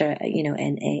actor,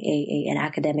 an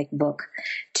academic book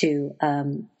to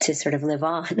sort of live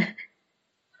on.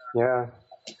 Yeah,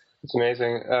 it's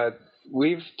amazing.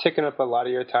 We've taken up a lot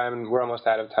of your time, and we're almost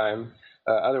out of time.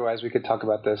 Otherwise, we could talk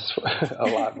about this a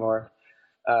lot more.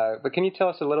 But can you tell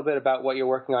us a little bit about what you're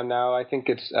working on now? I think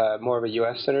it's more of a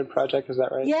U.S.-centered project. Is that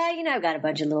right? Yeah, I've got a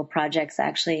bunch of little projects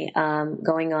actually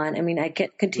going on. I mean, I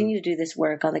continue to do this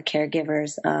work on the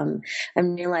caregivers. I'm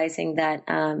realizing that,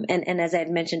 and as I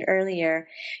had mentioned earlier,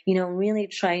 really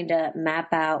trying to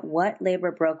map out what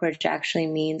labor brokerage actually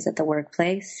means at the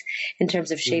workplace in terms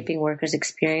of shaping workers'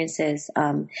 experiences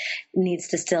needs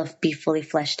to still be fully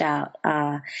fleshed out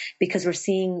because we're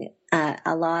seeing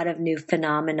a lot of new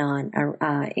phenomenon,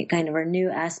 kind of are new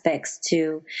aspects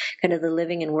to kind of the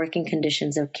living and working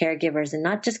conditions of caregivers, and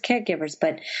not just caregivers,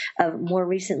 but more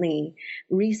recent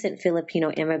Filipino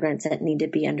immigrants that need to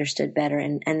be understood better,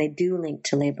 and they do link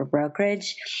to labor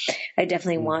brokerage. I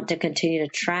definitely want to continue to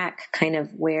track kind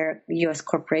of where U.S.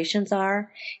 corporations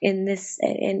are in this,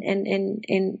 as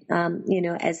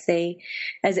they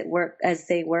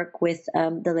work with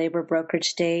the labor brokerage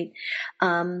state.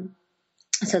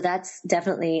 So that's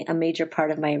definitely a major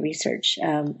part of my research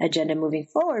agenda moving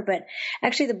forward. But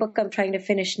actually, the book I'm trying to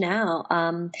finish now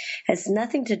has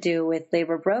nothing to do with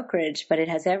labor brokerage, but it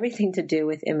has everything to do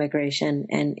with immigration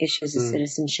and issues of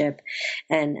citizenship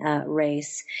and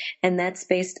race. And that's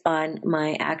based on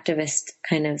my activist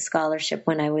kind of scholarship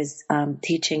when I was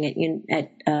teaching at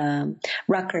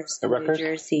Rutgers, New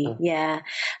Jersey. Yeah.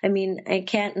 I mean, I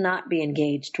can't not be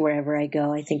engaged wherever I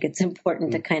go. I think it's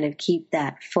important to kind of keep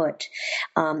that foot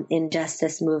in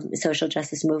social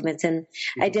justice movements. And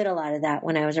I did a lot of that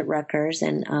when I was at Rutgers.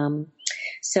 And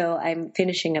so I'm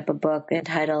finishing up a book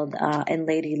entitled In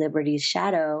Lady Liberty's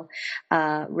Shadow,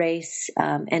 Race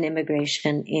and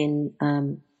Immigration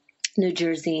in New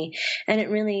Jersey, and it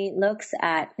really looks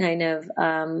at kind of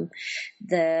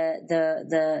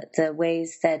the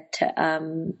ways that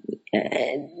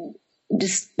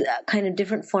just kind of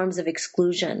different forms of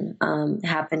exclusion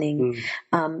happening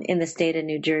in the state of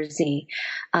New Jersey,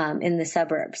 in the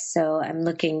suburbs. So I'm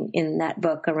looking in that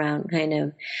book around kind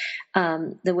of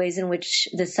the ways in which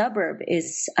the suburb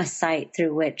is a site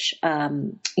through which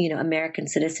American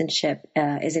citizenship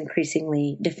is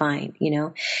increasingly defined.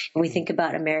 And we think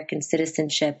about American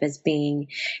citizenship as being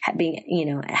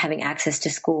having access to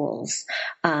schools,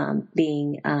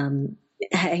 owning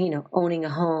a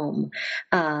home,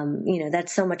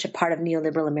 that's so much a part of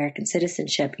neoliberal American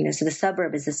citizenship, so the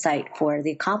suburb is a site for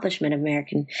the accomplishment of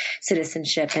American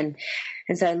citizenship. And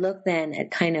so I look then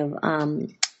at kind of,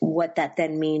 what that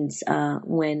then means,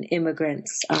 when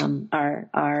immigrants,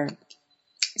 are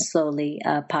slowly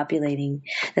populating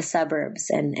the suburbs,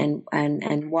 and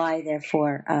why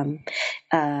therefore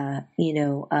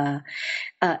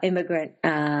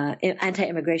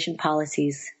anti-immigration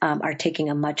policies are taking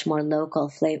a much more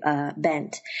local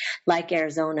bent, like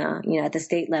Arizona, at the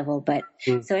state level. But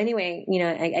so anyway,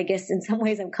 I guess in some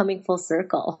ways I'm coming full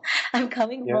circle.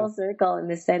 Full circle in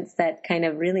the sense that kind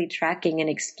of really tracking and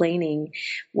explaining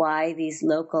why these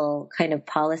local kind of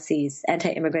policies,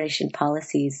 anti-immigration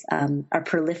policies, are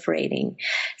proliferating.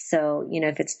 So,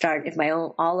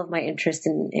 all of my interest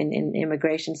in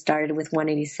immigration started with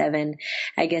 187,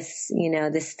 I guess,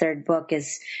 this third book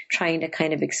is trying to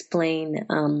kind of explain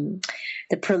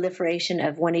the proliferation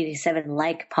of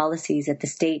 187-like policies at the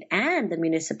state and the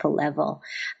municipal level,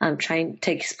 trying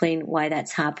to explain why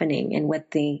that's happening and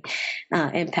what the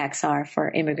impacts are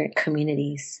for immigrant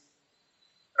communities.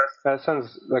 That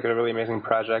sounds like a really amazing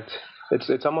project.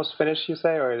 It's almost finished, you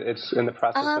say, or it's in the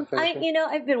process of finishing?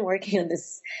 I've been working on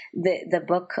the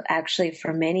book actually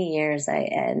for many years,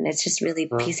 and it's just really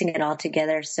piecing it all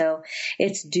together. So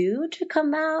it's due to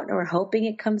come out, or we're hoping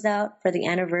it comes out for the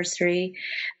anniversary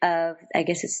of, I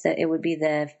guess it would be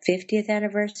the 50th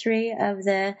anniversary of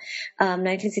the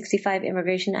 1965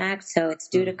 Immigration Act. So it's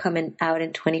due to come out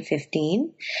in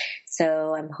 2015.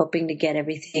 So I'm hoping to get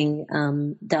everything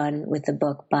done with the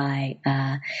book by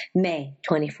May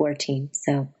 2014.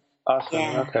 So awesome.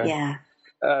 yeah, Okay.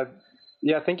 yeah.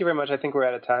 Yeah, thank you very much. I think we're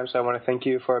out of time, so I want to thank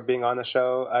you for being on the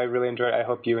show. I really enjoyed it. I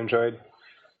hope you enjoyed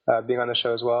being on the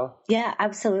show as well. Yeah,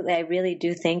 absolutely. I really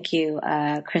do thank you,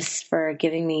 Chris, for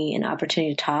giving me an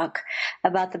opportunity to talk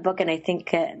about the book. And I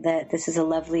think that this is a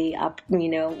lovely,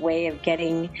 way of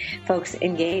getting folks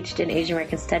engaged in Asian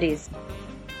American studies.